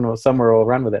and somewhere will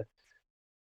run with it.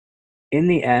 In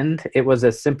the end, it was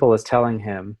as simple as telling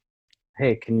him,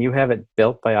 hey, can you have it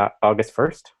built by August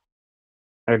 1st?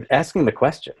 Or asking the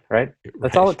question, right?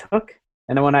 That's all it took.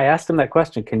 And then when I asked him that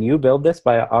question, can you build this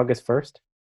by August 1st?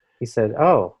 He said,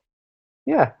 oh,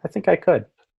 yeah, I think I could.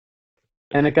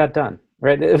 And it got done.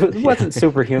 Right? It wasn't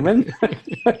superhuman.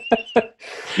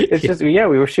 It's just, we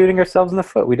were shooting ourselves in the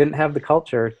foot. We didn't have the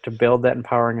culture to build that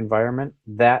empowering environment.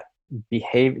 That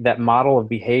model of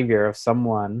behavior of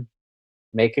someone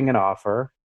making an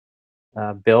offer,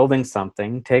 building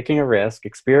something, taking a risk,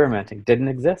 experimenting, didn't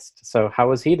exist. So how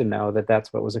was he to know that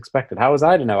that's what was expected? How was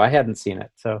I to know? I hadn't seen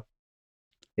it. So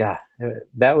yeah,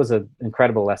 that was an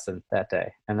incredible lesson that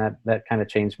day. And that kind of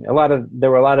changed me.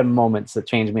 There were a lot of moments that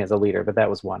changed me as a leader, but that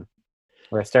was one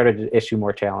where I started to issue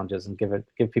more challenges and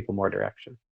give people more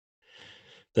direction.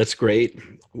 That's great.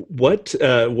 What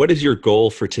is your goal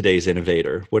for today's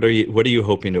innovator? What are you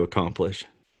hoping to accomplish?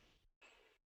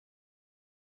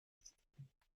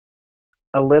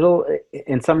 A little,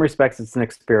 in some respects, it's an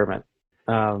experiment.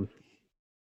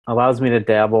 Allows me to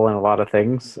dabble in a lot of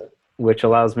things, which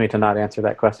allows me to not answer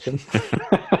that question.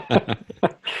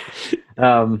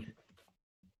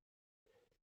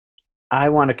 I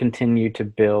want to continue to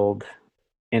build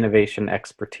innovation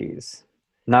expertise,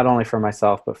 not only for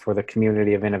myself, but for the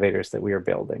community of innovators that we are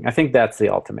building. I think that's the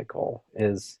ultimate goal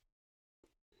is,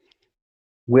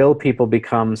 will people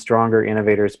become stronger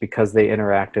innovators because they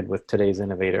interacted with today's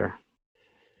innovator?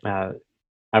 I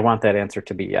want that answer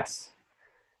to be yes.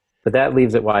 But that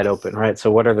leaves it wide open, right?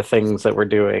 So what are the things that we're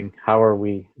doing? How are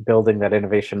we building that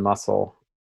innovation muscle?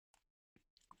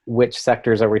 Which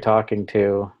sectors are we talking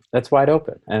to? That's wide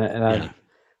open. And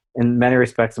in many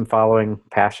respects, I'm following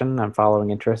passion. I'm following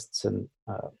interests, and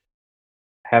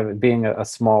being a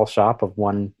small shop of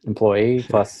one employee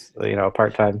plus a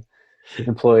part-time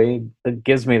employee, it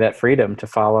gives me that freedom to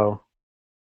follow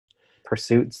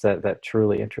pursuits that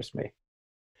truly interest me.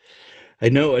 I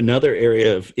know another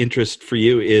area of interest for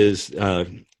you is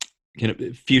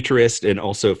futurist and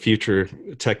also future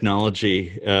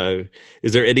technology.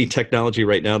 Is there any technology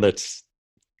right now that's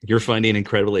you're finding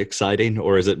incredibly exciting,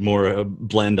 or is it more a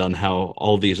blend on how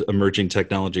all these emerging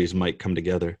technologies might come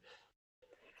together?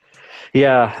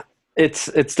 Yeah, it's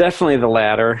definitely the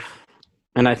latter.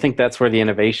 And I think that's where the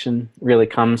innovation really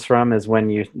comes from, is when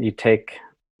you take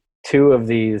two of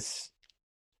these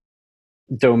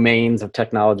domains of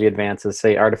technology advances,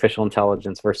 say artificial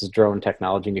intelligence versus drone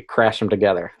technology, and you crash them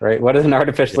together, right? What does an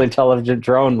artificially intelligent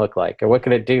drone look like? Or what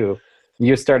can it do?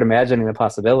 You start imagining the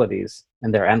possibilities,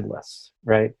 and they're endless,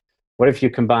 right? What if you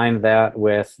combine that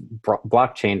with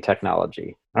blockchain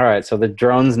technology? All right, so the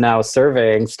drone's now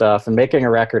surveying stuff and making a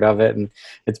record of it, and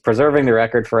it's preserving the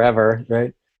record forever,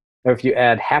 right? Or if you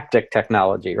add haptic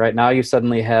technology, right? Now you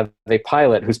suddenly have a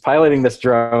pilot who's piloting this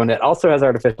drone that also has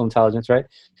artificial intelligence, right?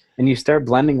 And you start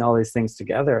blending all these things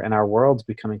together, and our world's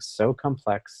becoming so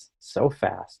complex, so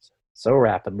fast, so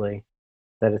rapidly,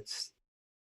 that it's,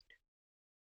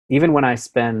 even when I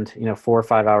spend 4 or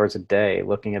 5 hours a day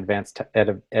looking at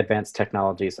advanced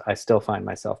technologies, I still find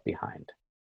myself behind.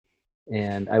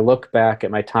 And I look back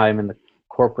at my time in the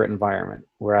corporate environment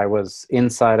where I was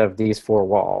inside of these four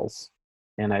walls,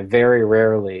 and I very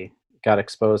rarely got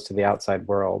exposed to the outside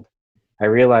world. I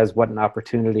realized what an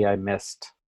opportunity I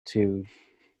missed to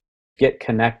get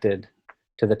connected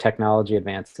to the technology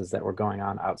advances that were going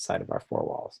on outside of our four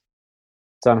walls.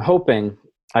 So I'm hoping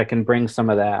I can bring some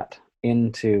of that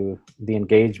into the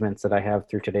engagements that I have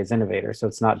through today's innovator. So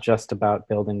it's not just about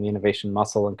building the innovation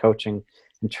muscle and coaching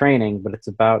and training, but it's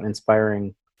about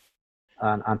inspiring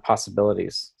on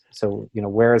possibilities. So,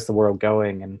 where is the world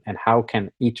going, and how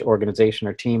can each organization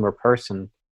or team or person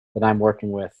that I'm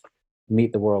working with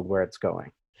meet the world where it's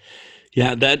going?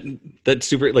 Yeah, that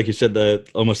super, like you said,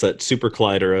 almost that super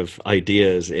collider of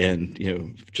ideas,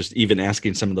 and just even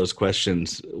asking some of those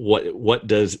questions. What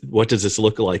does this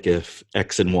look like if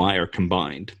X and Y are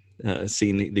combined?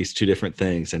 Seeing these two different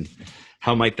things, and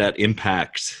how might that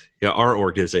impact our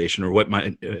organization, or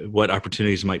what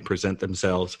opportunities might present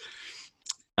themselves.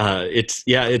 It's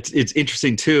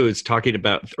interesting too. It's talking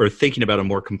about or thinking about a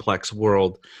more complex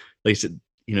world. Like I said,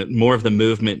 more of the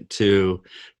movement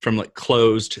from like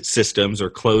closed systems or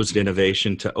closed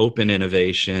innovation to open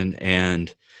innovation,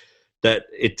 and that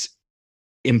it's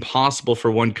impossible for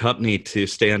one company to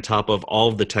stay on top of all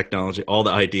of the technology, all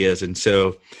the ideas. And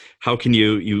so how can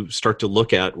you start to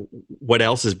look at what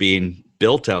else is being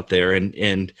built out there,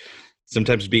 and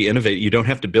sometimes be innovative. You don't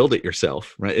have to build it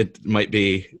yourself, right? It might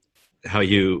be how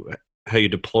you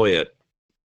deploy it.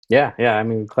 Yeah. I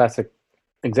mean, classic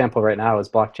example right now is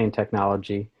blockchain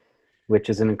technology, which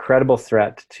is an incredible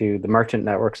threat to the merchant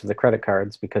networks of the credit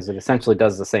cards because it essentially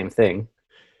does the same thing,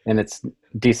 and it's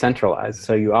decentralized.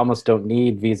 So you almost don't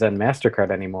need Visa and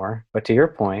MasterCard anymore. But to your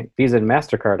point, Visa and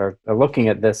MasterCard are looking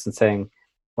at this and saying,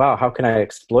 wow, how can I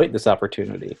exploit this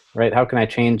opportunity, right? How can I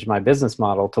change my business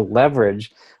model to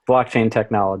leverage blockchain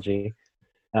technology?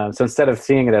 So instead of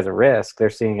seeing it as a risk, they're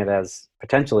seeing it as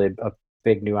potentially a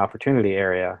big new opportunity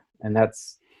area. And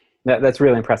that's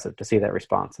really impressive to see that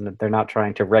response. And that they're not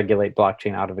trying to regulate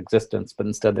blockchain out of existence, but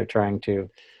instead they're trying to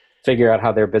figure out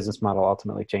how their business model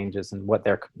ultimately changes and what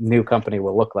their new company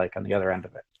will look like on the other end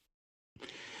of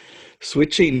it.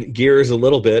 Switching gears a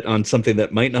little bit on something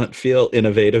that might not feel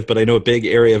innovative, but I know a big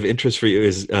area of interest for you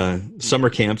is summer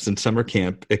camps and summer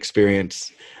camp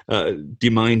experience. Do you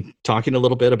mind talking a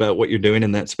little bit about what you're doing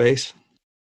in that space?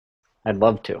 I'd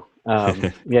love to.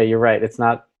 Yeah, you're right. It's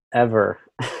not ever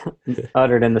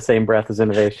uttered in the same breath as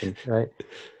innovation, right?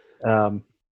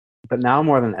 But now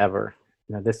more than ever,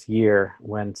 this year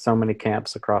when so many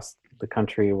camps across the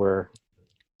country were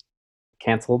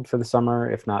canceled for the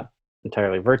summer, if not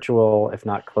entirely virtual, if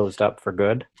not closed up for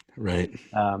good. Right.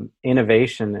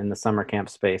 Innovation in the summer camp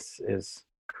space is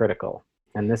critical.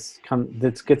 And this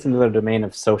gets into the domain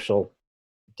of social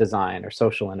design or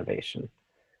social innovation.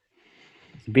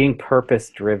 Being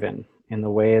purpose-driven in the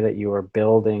way that you are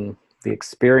building the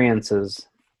experiences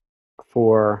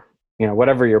for,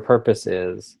 whatever your purpose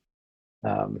is,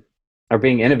 or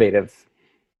being innovative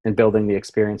in building the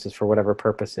experiences for whatever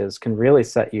purpose is, can really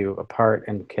set you apart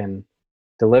and can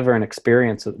deliver an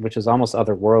experience which is almost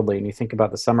otherworldly. And you think about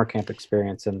the summer camp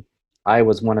experience, and I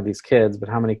was one of these kids, but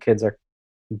how many kids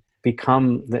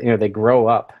they grow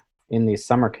up in these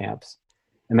summer camps?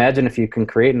 Imagine if you can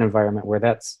create an environment where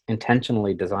that's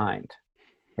intentionally designed,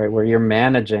 right? Where you're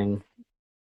managing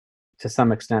to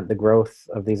some extent the growth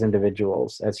of these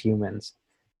individuals as humans.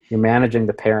 You're managing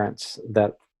the parents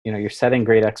that, you're setting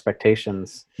great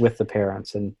expectations with the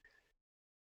parents, and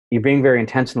you're being very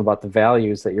intentional about the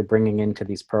values that you're bringing into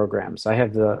these programs. I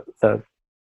have the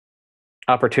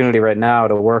opportunity right now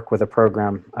to work with a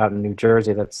program out in New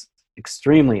Jersey that's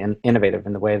extremely innovative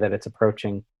in the way that it's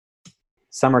approaching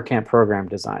summer camp program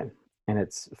design. And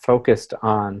it's focused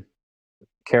on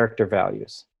character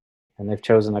values. And they've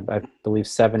chosen, I believe,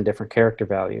 7 different character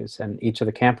values. And each of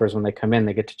the campers, when they come in,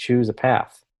 they get to choose a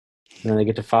path. And then they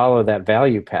get to follow that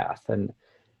value path. And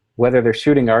whether they're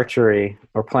shooting archery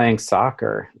or playing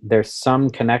soccer, there's some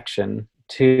connection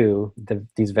to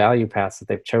these value paths that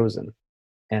they've chosen.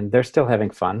 And they're still having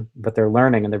fun, but they're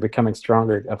learning and they're becoming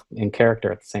stronger in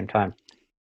character at the same time.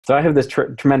 So I have this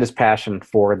tremendous passion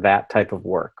for that type of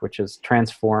work, which is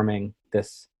transforming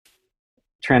this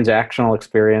transactional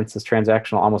experience, this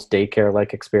transactional, almost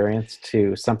daycare-like experience,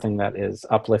 to something that is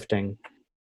uplifting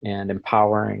and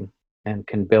empowering and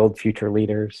can build future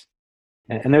leaders.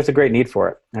 And there's a great need for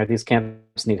it. Right? These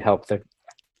camps need help.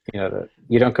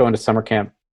 You don't go into summer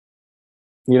camp.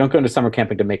 You don't go into summer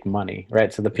camping to make money,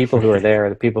 right? So the people who are there are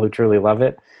the people who truly love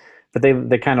it, but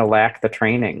they kind of lack the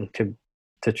training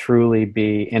to truly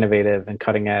be innovative and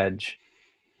cutting edge.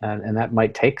 And that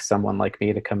might take someone like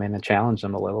me to come in and challenge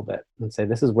them a little bit and say,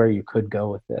 this is where you could go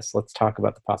with this. Let's talk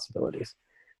about the possibilities.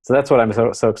 So that's what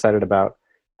I'm so excited about.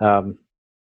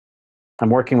 I'm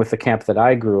working with the camp that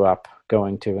I grew up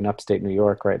going to in upstate New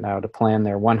York right now to plan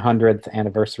their 100th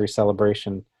anniversary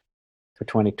celebration for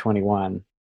 2021.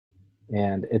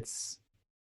 And it's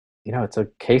a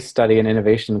case study in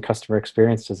innovation and customer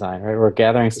experience design, right? We're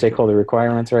gathering stakeholder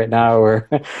requirements right now.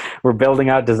 We're building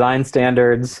out design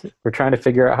standards. We're trying to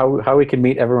figure out how we can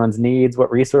meet everyone's needs.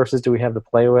 What resources do we have to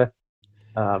play with?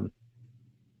 So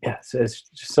it's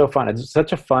just so fun. It's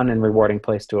such a fun and rewarding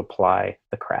place to apply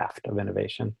the craft of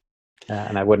innovation.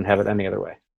 And I wouldn't have it any other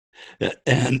way.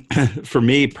 And for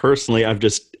me personally, I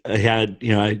had,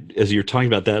 as you're talking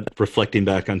about that, reflecting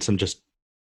back on some just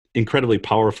incredibly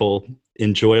powerful,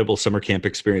 enjoyable summer camp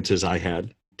experiences I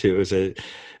had too as a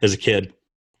kid.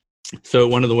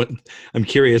 So I'm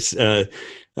curious,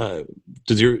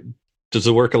 does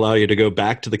the work allow you to go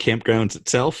back to the campgrounds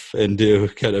itself and do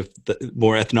kind of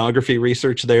more ethnography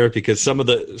research there? Because some of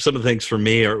the things for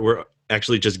me we're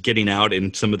actually just getting out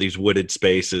in some of these wooded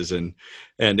spaces and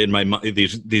in my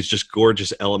these just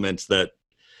gorgeous elements that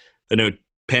I know,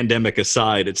 pandemic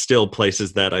aside, it's still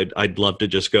places that I'd love to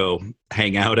just go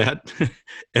hang out at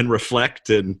and reflect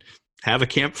and have a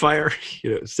campfire.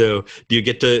 So do you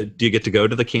get to go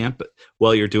to the camp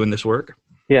while you're doing this work?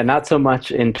 Yeah, not so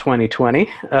much in 2020.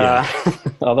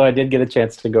 Although I did get a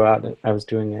chance to go out. I was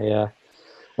doing a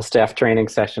staff training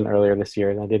session earlier this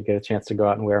year, and I did get a chance to go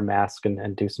out and wear a mask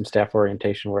and do some staff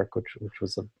orientation work, which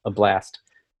was a blast.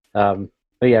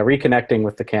 But yeah, reconnecting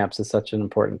with the camps is such an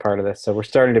important part of this. So we're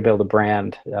starting to build a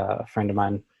brand, a friend of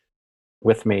mine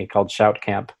with me, called Shout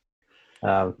Camp,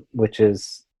 which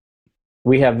is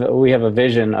we have a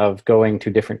vision of going to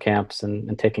different camps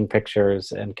and taking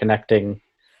pictures and connecting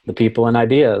the people and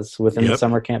ideas within the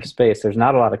summer camp space. There's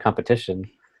not a lot of competition.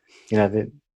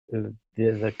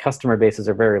 The customer bases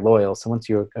are very loyal. So once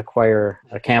you acquire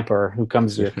a camper who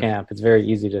comes to your camp, it's very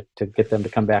easy to get them to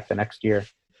come back the next year.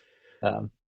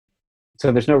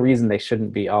 So there's no reason they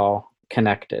shouldn't be all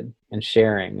connected and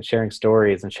sharing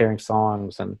stories and sharing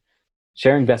songs and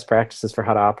sharing best practices for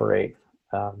how to operate.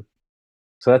 So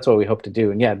that's what we hope to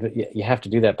do. And yeah, you have to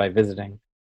do that by visiting.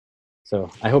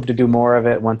 So I hope to do more of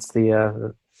it once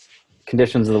the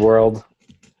conditions of the world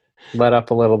let up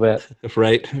a little bit.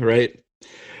 Right.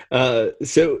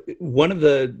 So one of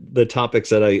the topics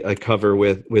that I cover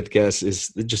with guests is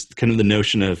just kind of the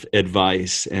notion of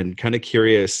advice, and kind of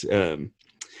curious,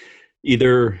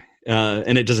 either,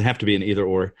 and it doesn't have to be an either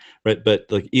or, right? But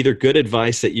like either good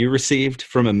advice that you received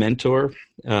from a mentor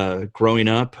growing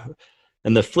up,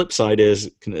 and the flip side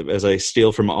is, kind of, as I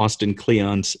steal from Austin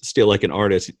Kleon's Steal Like an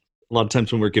Artist, a lot of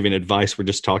times when we're giving advice, we're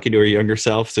just talking to our younger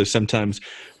self. So sometimes,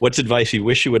 what's advice you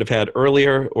wish you would have had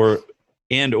earlier, or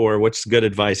what's good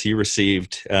advice you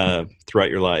received throughout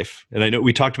your life? And I know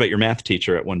we talked about your math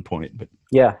teacher at one point, but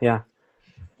yeah.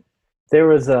 There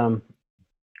was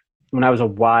when I was a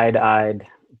wide-eyed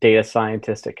data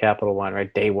scientist at Capital One,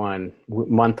 right? Day one,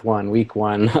 month one, week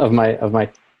one of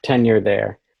my tenure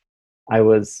there, I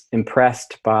was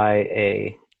impressed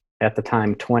by at the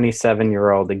time,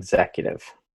 27-year-old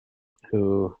executive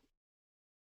who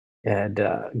had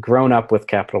grown up with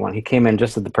Capital One. He came in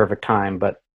just at the perfect time,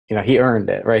 but he earned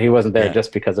it, right? He wasn't there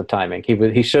just because of timing.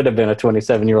 He should have been a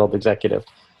 27-year-old executive.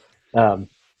 One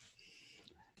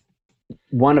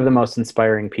of the most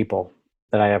inspiring people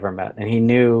that I ever met. And he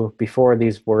knew, before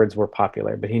these words were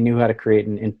popular, but he knew how to create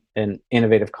an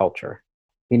innovative culture.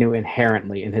 He knew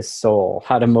inherently in his soul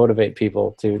how to motivate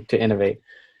people to innovate.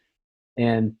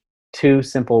 And two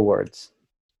simple words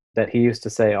that he used to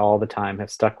say all the time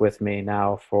have stuck with me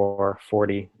now for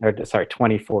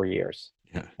 24 years.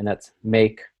 Yeah. And that's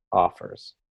make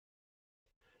offers.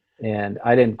 And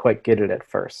I didn't quite get it at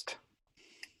first.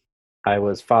 I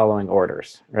was following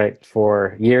orders, right?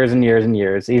 For years and years and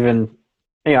years. Even,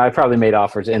 I probably made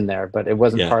offers in there, but it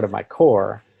wasn't part of my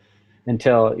core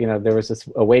until, there was this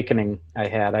awakening I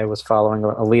had. I was following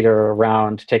a leader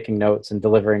around, taking notes and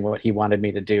delivering what he wanted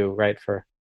me to do, right, for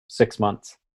 6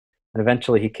 months. And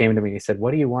eventually he came to me and he said,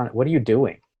 "What do you want? What are you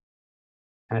doing?"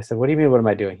 And I said, "What do you mean, what am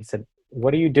I doing?" He said,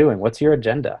 "What are you doing? What's your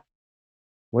agenda?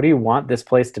 What do you want this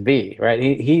place to be?" Right?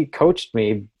 He coached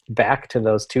me back to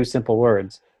those two simple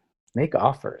words: make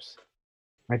offers.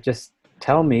 Right? Just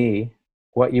tell me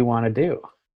what you want to do.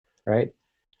 Right?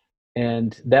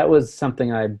 And that was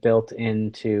something I built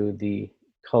into the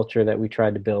culture that we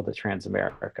tried to build at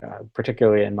Transamerica,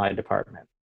 particularly in my department,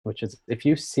 which is, if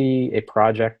you see a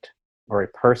project or a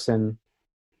person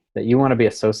that you want to be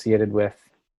associated with,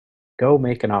 go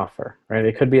make an offer, right?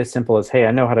 It could be as simple as, "Hey,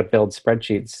 I know how to build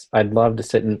spreadsheets. I'd love to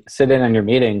sit in on your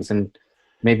meetings and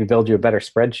maybe build you a better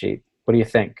spreadsheet. What do you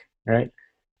think?" Right?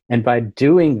 And by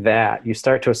doing that, you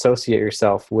start to associate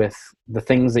yourself with the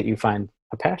things that you find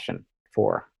a passion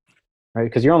for, right?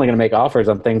 Because you're only going to make offers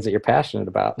on things that you're passionate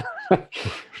about.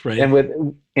 Right.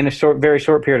 And in a very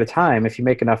short period of time, if you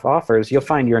make enough offers, you'll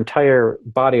find your entire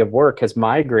body of work has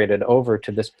migrated over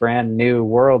to this brand new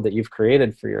world that you've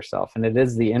created for yourself. And it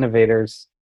is the innovator's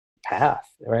path,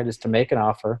 right? Is to make an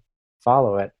offer,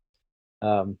 follow it.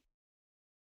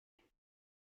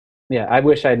 I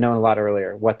wish I'd known a lot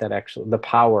earlier the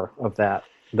power of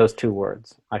those two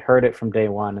words. I heard it from day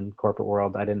one in the corporate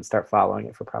world. I didn't start following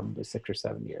it for probably 6 or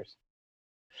 7 years.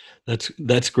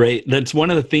 That's great. That's one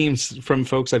of the themes from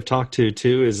folks I've talked to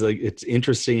too, is like, it's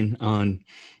interesting on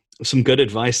some good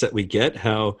advice that we get,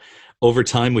 how over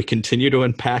time, we continue to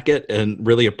unpack it and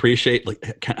really appreciate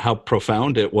like how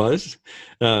profound it was.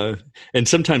 And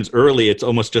sometimes early, it's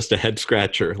almost just a head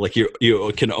scratcher. Like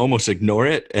you can almost ignore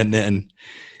it, and then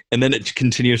it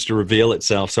continues to reveal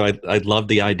itself. So I love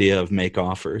the idea of make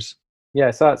offers. Yeah,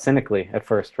 I saw it cynically at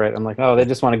first, right? I'm like, oh, they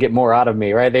just want to get more out of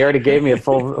me, right? They already gave me a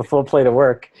full plate of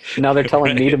work. Now they're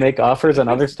telling me to make offers on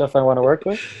other stuff I want to work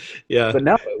with. Yeah. But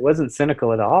no, it wasn't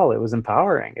cynical at all. It was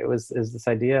empowering. It was this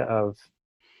idea of,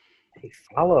 hey,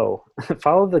 follow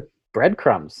the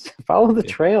breadcrumbs, follow the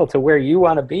trail to where you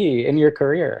want to be in your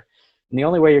career. And the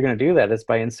only way you're going to do that is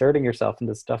by inserting yourself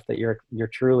into stuff that you're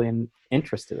truly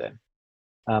interested in.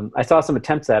 I saw some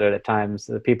attempts at it at times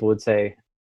that people would say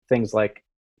things like,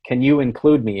 can you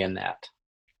include me in that?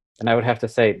 And I would have to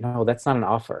say, no, that's not an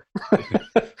offer,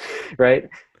 right?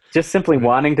 Just simply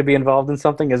wanting to be involved in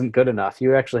something isn't good enough.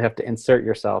 You actually have to insert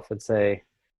yourself and say,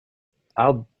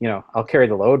 I'll carry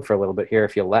the load for a little bit here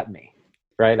if you'll let me,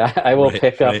 right? I will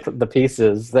pick up the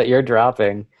pieces that you're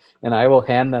dropping and I will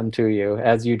hand them to you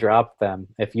as you drop them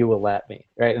if you will let me,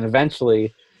 right? And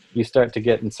eventually you start to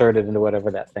get inserted into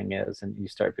whatever that thing is and you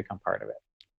start to become part of it.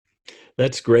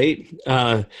 That's great.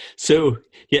 So,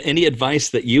 any advice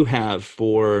that you have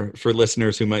for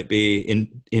listeners who might be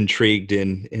intrigued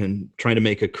in trying to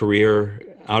make a career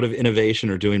out of innovation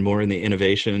or doing more in the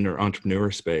innovation or entrepreneur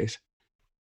space?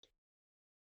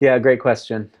 Yeah, great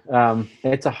question.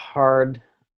 It's a hard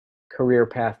career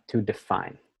path to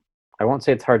define. I won't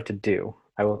say it's hard to do.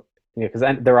 I will, because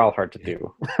they're all hard to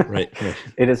do. Right.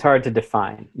 It is hard to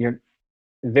define. You're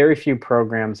very few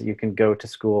programs that you can go to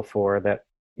school for that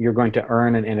you're going to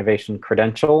earn an innovation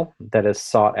credential that is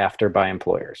sought after by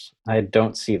employers. I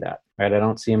don't see that, right? I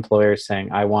don't see employers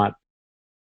saying, I want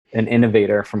an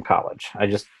innovator from college.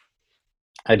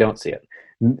 I don't see it.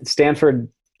 Stanford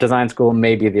Design School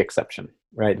may be the exception,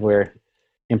 right? Where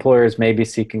employers may be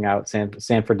seeking out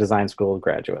Stanford Design School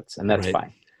graduates, and that's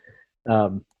fine.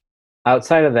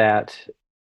 Outside of that,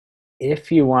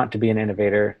 if you want to be an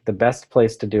innovator, the best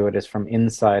place to do it is from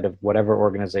inside of whatever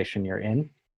organization you're in.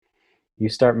 You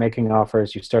start making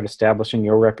offers, you start establishing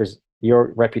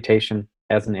your reputation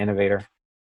as an innovator.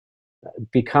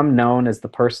 Become known as the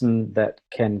person that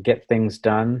can get things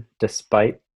done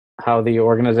despite how the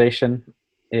organization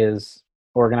is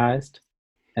organized.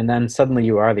 And then suddenly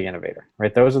you are the innovator,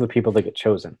 right? Those are the people that get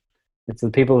chosen. It's the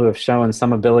people who have shown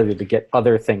some ability to get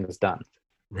other things done.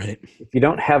 Right. If you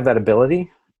don't have that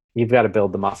ability, you've got to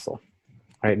build the muscle,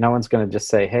 right? No one's going to just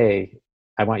say, hey,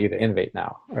 I want you to innovate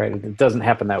now, right? It doesn't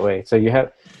happen that way. So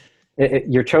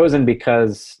you're chosen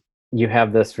because you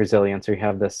have this resilience or you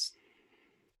have this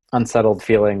unsettled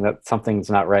feeling that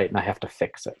something's not right and I have to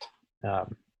fix it.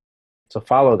 So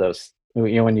follow those.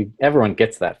 Everyone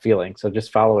gets that feeling. So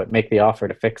just follow it, make the offer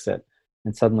to fix it,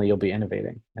 and suddenly you'll be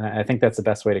innovating. And I think that's the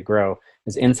best way to grow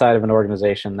is inside of an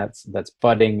organization that's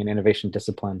budding in innovation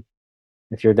discipline.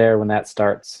 If you're there when that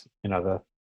starts, the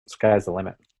sky's the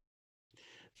limit.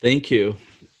 Thank you.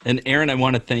 And Aaron, I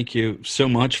want to thank you so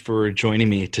much for joining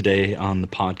me today on the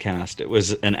podcast. It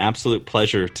was an absolute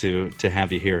pleasure to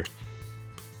have you here.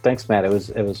 Thanks, Matt. It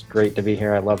was great to be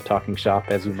here. I love talking shop,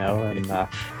 as you know. And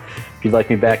if you'd like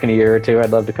me back in a year or two,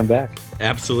 I'd love to come back.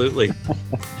 Absolutely.